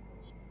stuff.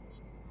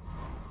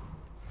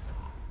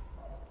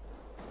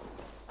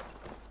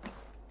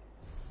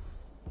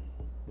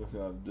 Let's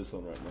have this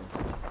one right now.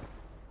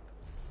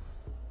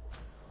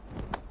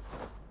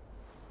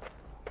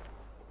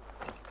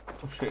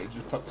 Oh shit, it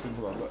just tucks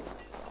into my back.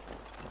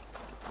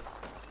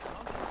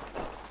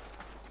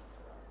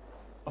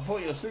 I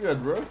thought you were singing,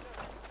 bro.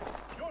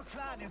 Your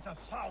clan is a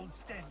foul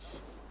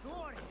stench.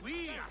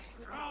 We are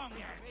strong.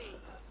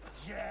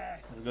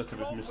 Yes, Go to this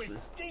strong mystery. with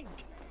stink.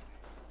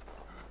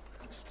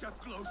 Step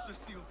closer,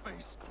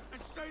 Sealface,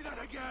 and say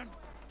that again.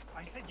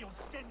 I said your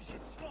stench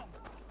is strong.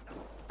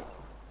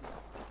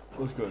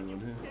 What's going on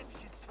here?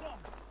 Stench is strong.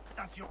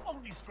 That's your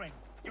only strength.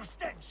 Your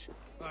stench.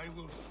 I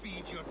will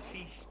feed your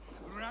teeth,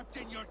 wrapped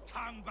in your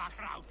tongue,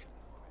 Backraut.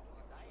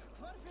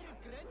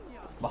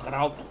 Back it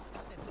out.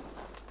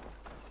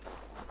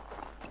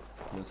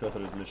 Let's go for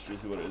this mystery,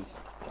 see what it is.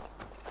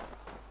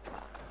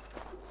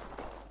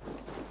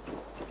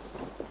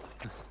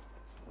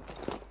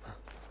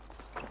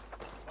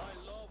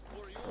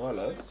 Oh,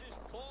 hello.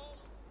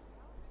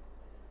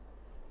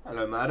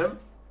 Hello, madam.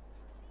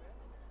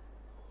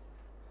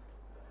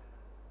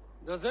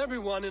 Does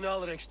everyone in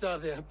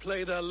Alrekstad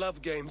play their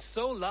love game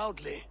so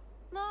loudly?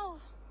 No,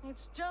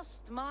 it's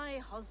just my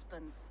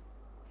husband.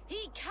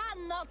 He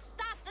cannot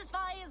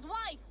satisfy his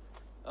wife.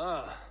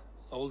 Ah,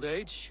 old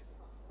age?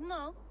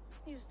 No,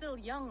 he's still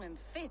young and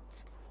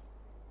fit.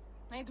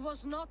 It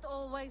was not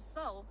always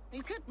so.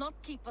 You could not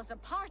keep us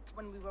apart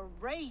when we were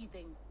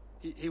raiding.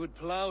 He would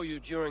plow you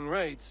during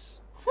raids.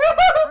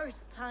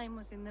 First time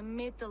was in the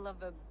middle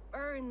of a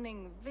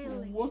burning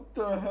village. What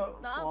the hell?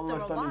 After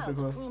a while,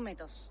 the crew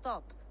made us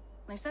stop.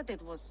 They said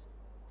it was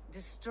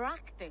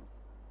distracting.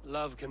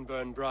 Love can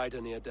burn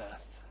brighter near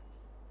death.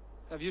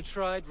 Have you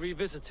tried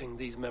revisiting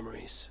these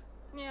memories?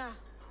 Yeah,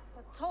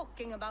 but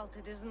talking about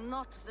it is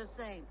not the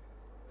same.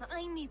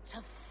 I need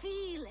to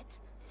feel it,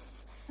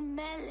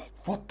 smell it.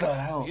 What the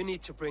hell? So you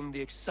need to bring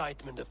the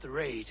excitement of the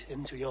raid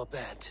into your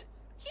bed.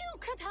 You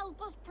could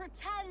help us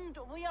pretend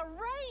we are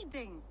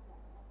raiding.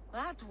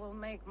 That will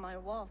make my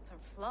water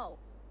flow.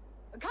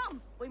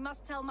 Come, we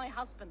must tell my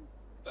husband.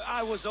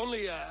 I was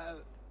only,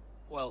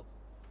 well,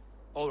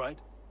 all right.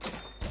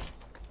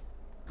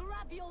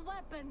 Grab your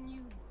weapon,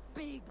 you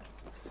big,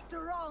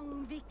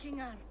 strong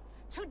Vikinger.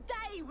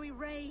 Today we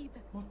raid.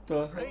 What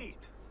the hell?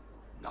 Raid?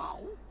 Now?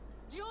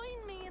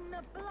 Join me in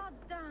the blood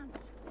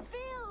dance.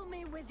 Fill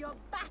me with your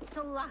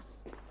battle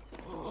lust.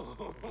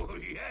 Oh,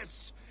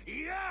 yes,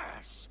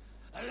 yes!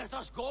 Let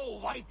us go,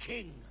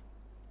 Viking.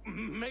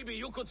 Maybe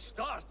you could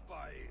start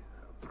by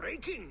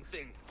breaking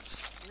things.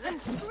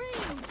 And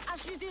scream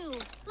as you do,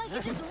 like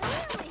it is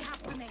really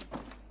happening.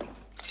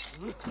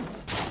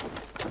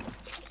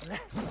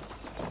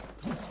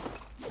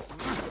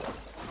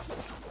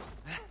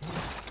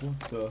 What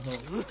the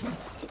hell?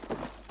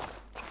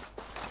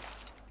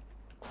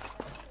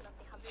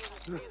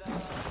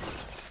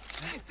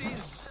 It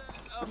is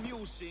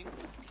amusing,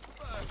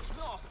 but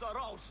not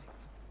arousing.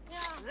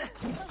 Yeah, it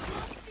does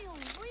not feel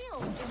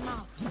real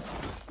enough.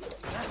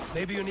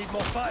 Maybe you need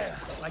more fire,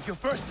 like your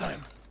first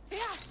time.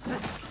 Yes!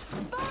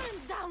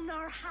 Burn down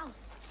our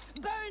house!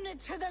 Burn it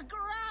to the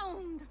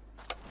ground!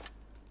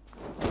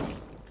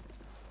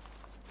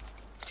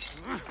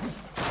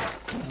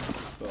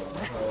 The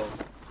hell?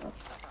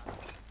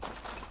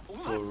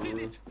 What did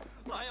it?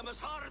 I am as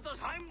hard as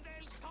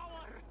Heimdall's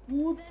tower.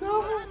 What Then the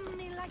hell? run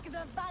me like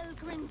the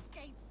Valkyrin's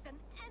gates and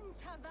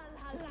enter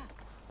Valhalla.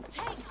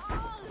 Take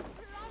all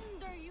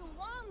plunder you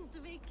want,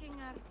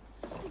 Vikinger.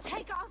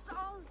 Take us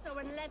also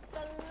and let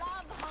the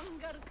love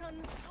hunger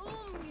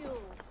consume you.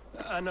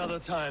 Another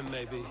time,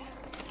 maybe.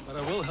 But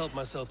I will help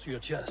myself to your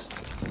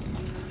chest.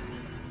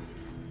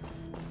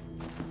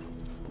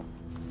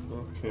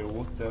 Okay,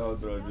 what the hell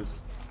did I just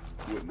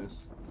witness?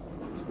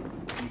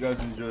 You guys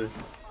enjoy.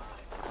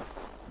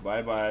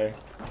 Bye bye.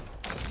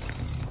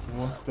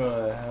 What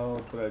the hell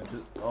did I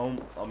just...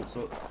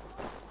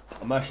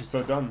 I'm actually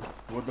so done.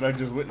 What did I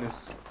just witness?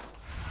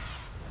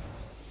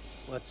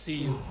 Let's see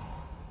you.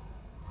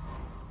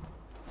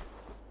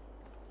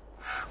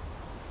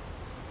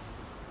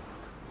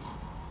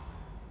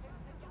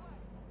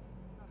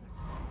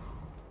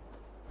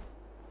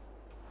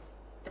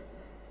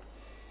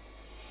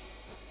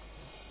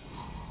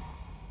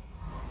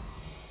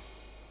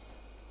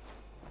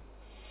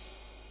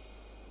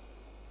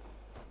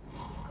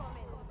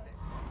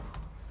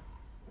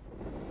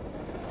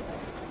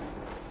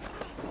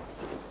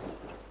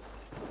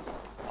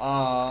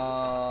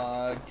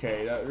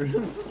 Okay, that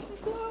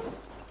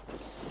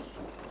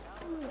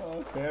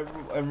okay,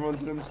 everyone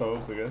to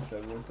themselves, I guess.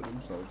 Everyone to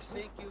themselves.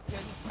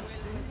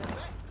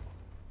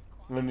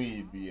 Let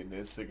me be in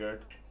this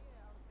cigarette.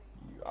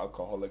 You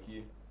alcoholic,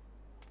 you.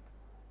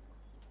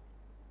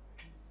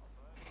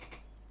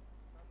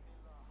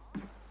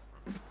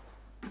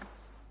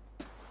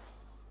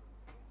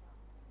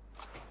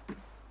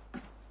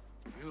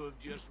 You have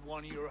just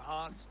won your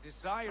heart's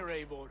desire,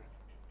 Eivor.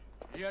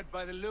 Yet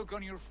by the look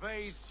on your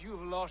face,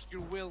 you've lost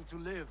your will to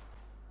live.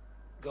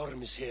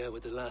 Gorm is here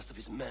with the last of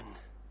his men.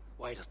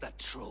 Why does that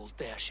troll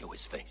dare show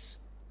his face?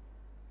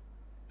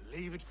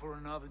 Leave it for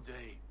another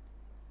day.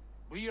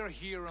 We are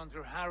here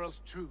under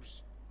Harald's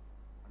truce,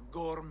 and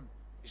Gorm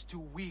is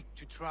too weak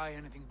to try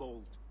anything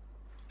bold.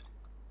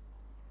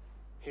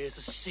 Here's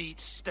a seed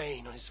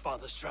stain on his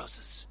father's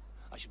trousers.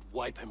 I should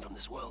wipe him from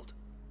this world.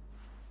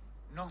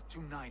 Not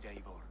tonight,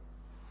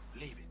 Eivor.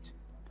 Leave it.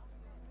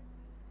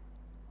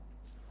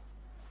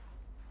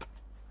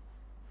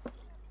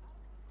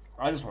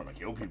 I just want to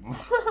kill people.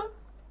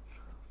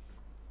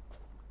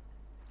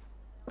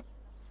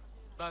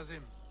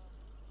 Basim,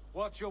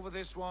 watch over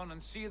this one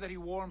and see that he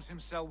warms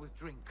himself with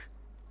drink.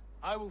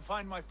 I will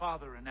find my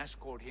father and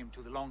escort him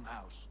to the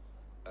Longhouse.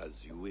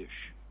 As you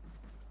wish.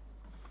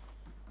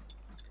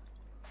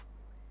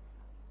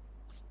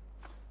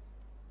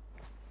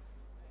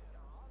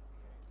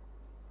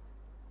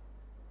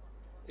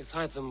 Is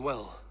Hytham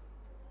well?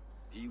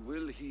 He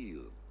will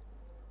heal,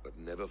 but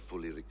never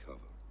fully recover.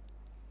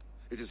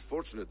 It is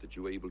fortunate that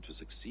you were able to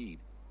succeed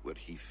where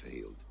he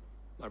failed.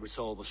 My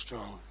resolve was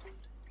strong.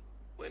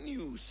 When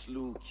you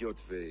slew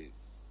Kjotve,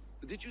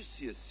 did you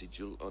see a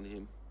sigil on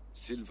him?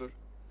 Silver,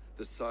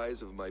 the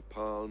size of my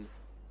palm,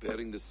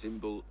 bearing the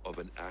symbol of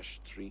an ash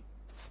tree?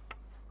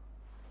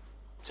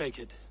 Take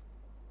it.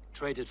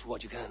 Trade it for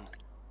what you can.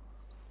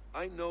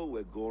 I know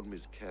where Gorm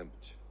is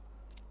camped.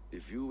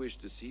 If you wish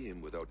to see him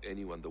without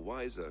anyone the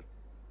wiser,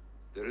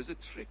 there is a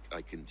trick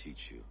I can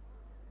teach you.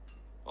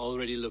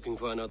 Already looking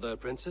for another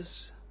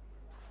princess?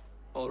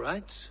 All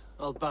right,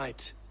 I'll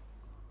bite.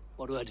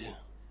 What do I do?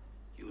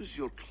 Use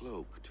your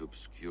cloak to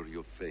obscure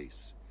your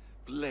face.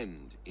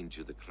 Blend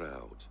into the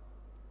crowd.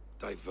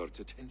 Divert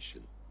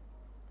attention.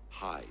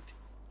 Hide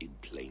in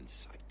plain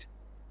sight.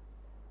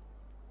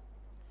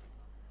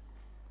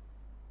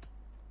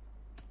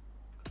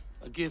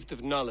 A gift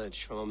of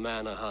knowledge from a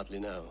man I hardly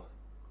know.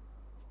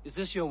 Is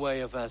this your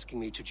way of asking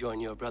me to join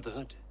your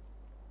brotherhood?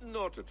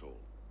 Not at all.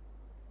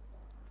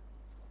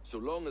 So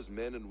long as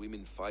men and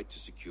women fight to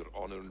secure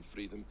honor and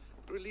freedom,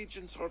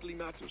 allegiance hardly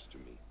matters to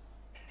me.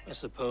 I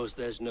suppose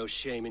there's no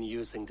shame in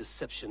using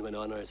deception when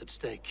honor is at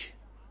stake.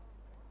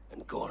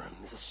 And Gorham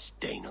is a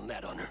stain on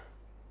that honor.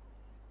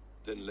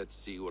 Then let's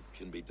see what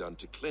can be done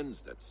to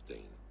cleanse that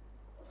stain.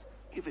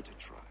 Give it a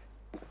try.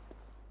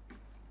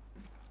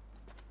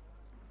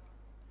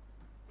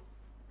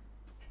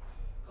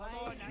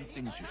 A few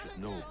things you should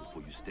know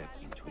before you step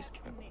into his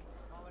camp.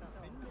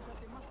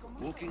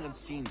 Walking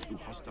unseen through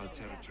hostile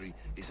territory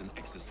is an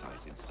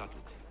exercise in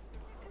subtlety.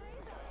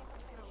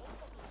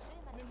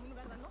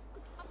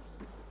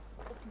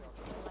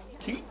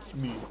 Teach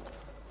me.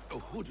 A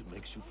hood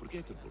makes you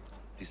forgettable,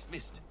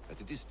 dismissed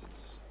at a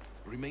distance.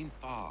 Remain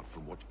far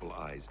from watchful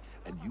eyes,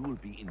 and you will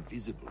be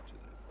invisible to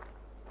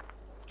them.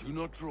 Do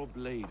not draw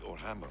blade or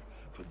hammer,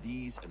 for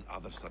these and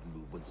other sudden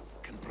movements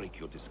can break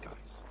your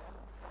disguise.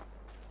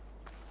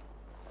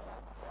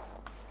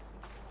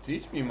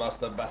 Teach me,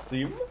 Master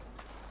Basim.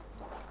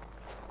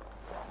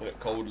 That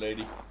cold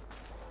lady.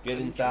 Get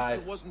inside. In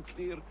case I wasn't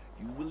clear,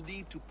 you will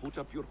need to put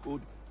up your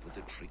hood for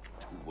the trick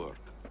to work.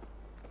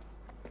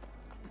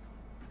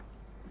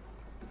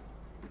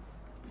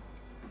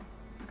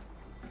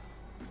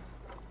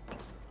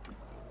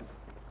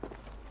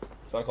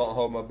 So I can't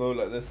hold my bow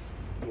like this.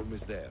 Gorm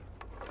is there,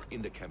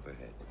 in the camp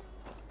ahead.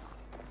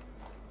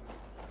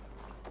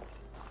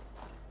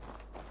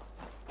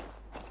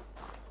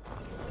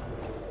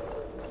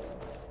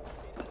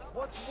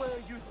 What were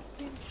you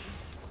thinking?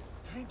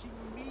 Drinking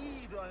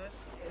mead on an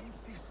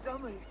empty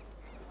stomach?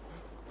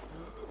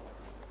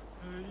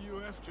 You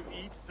have to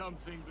eat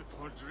something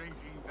before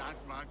drinking that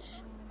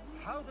much.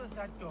 How does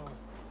that go?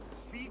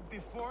 Feed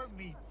before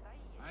meat.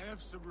 I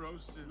have some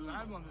roasted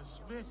lamb on the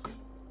spit.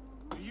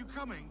 Are you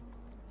coming?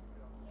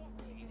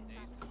 These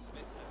days the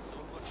smith has so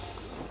much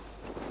to do.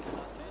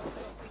 Nail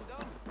something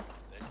down.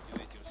 Let's do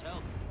it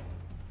yourself.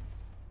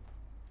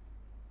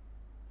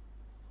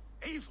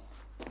 Eivor!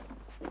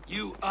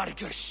 You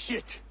Arga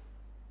shit!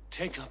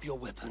 Take up your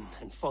weapon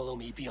and follow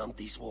me beyond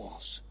these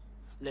walls.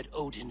 Let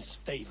Odin's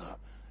favor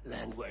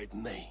land where it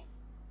may.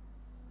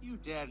 You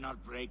dare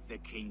not break the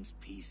king's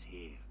peace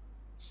here.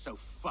 So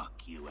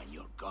fuck you and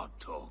your god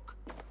talk.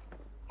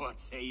 What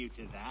say you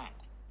to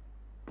that?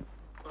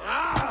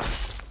 Ah!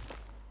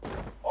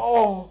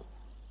 Oh!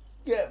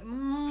 Yeah.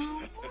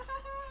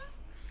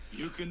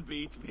 You can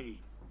beat me,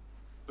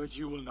 but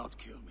you will not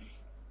kill me.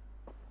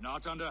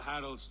 Not under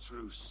Harold's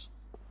truce.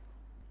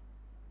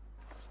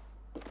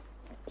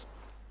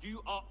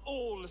 You are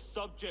all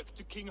subject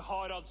to King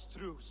Harald's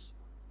truce.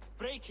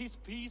 Break his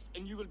peace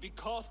and you will be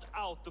cast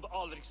out of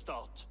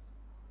Alrikstad.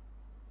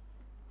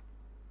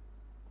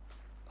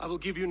 I will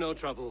give you no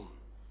trouble.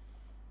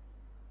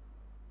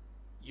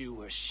 You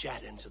were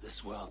shat into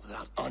this world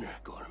without honor,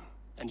 Gorm,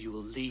 and you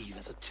will leave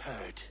as a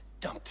turd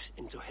dumped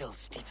into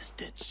hell's deepest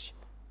ditch.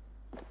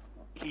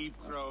 Keep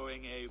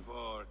crowing,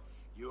 Eivor.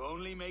 You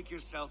only make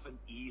yourself an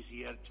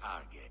easier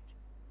target.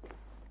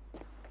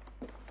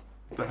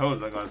 What the hell is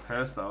that guy's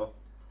hairstyle?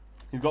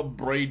 He's got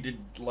braided,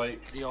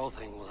 like... The old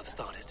thing will have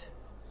started.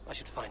 I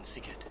should find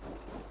Sigurd.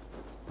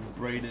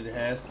 Braided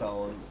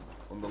hairstyle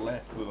on the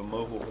left with a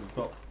mohawk on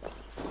top.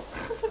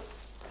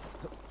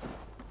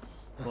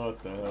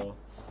 What the hell?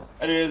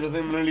 Anyways, I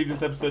think I'm going to leave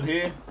this episode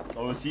here. I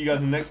will see you guys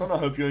in the next one. I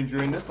hope you're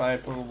enjoying this. I,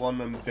 for one,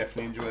 am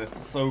definitely enjoying it.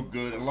 It's so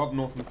good. I love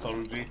Norse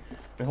mythology.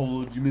 The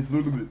whole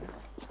mythology.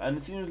 And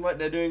it seems like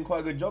they're doing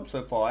quite a good job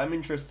so far. I'm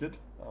interested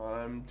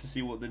to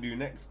see what they do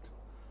next.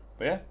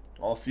 But yeah,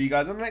 I'll see you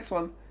guys in the next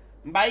one.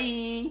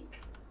 Bye!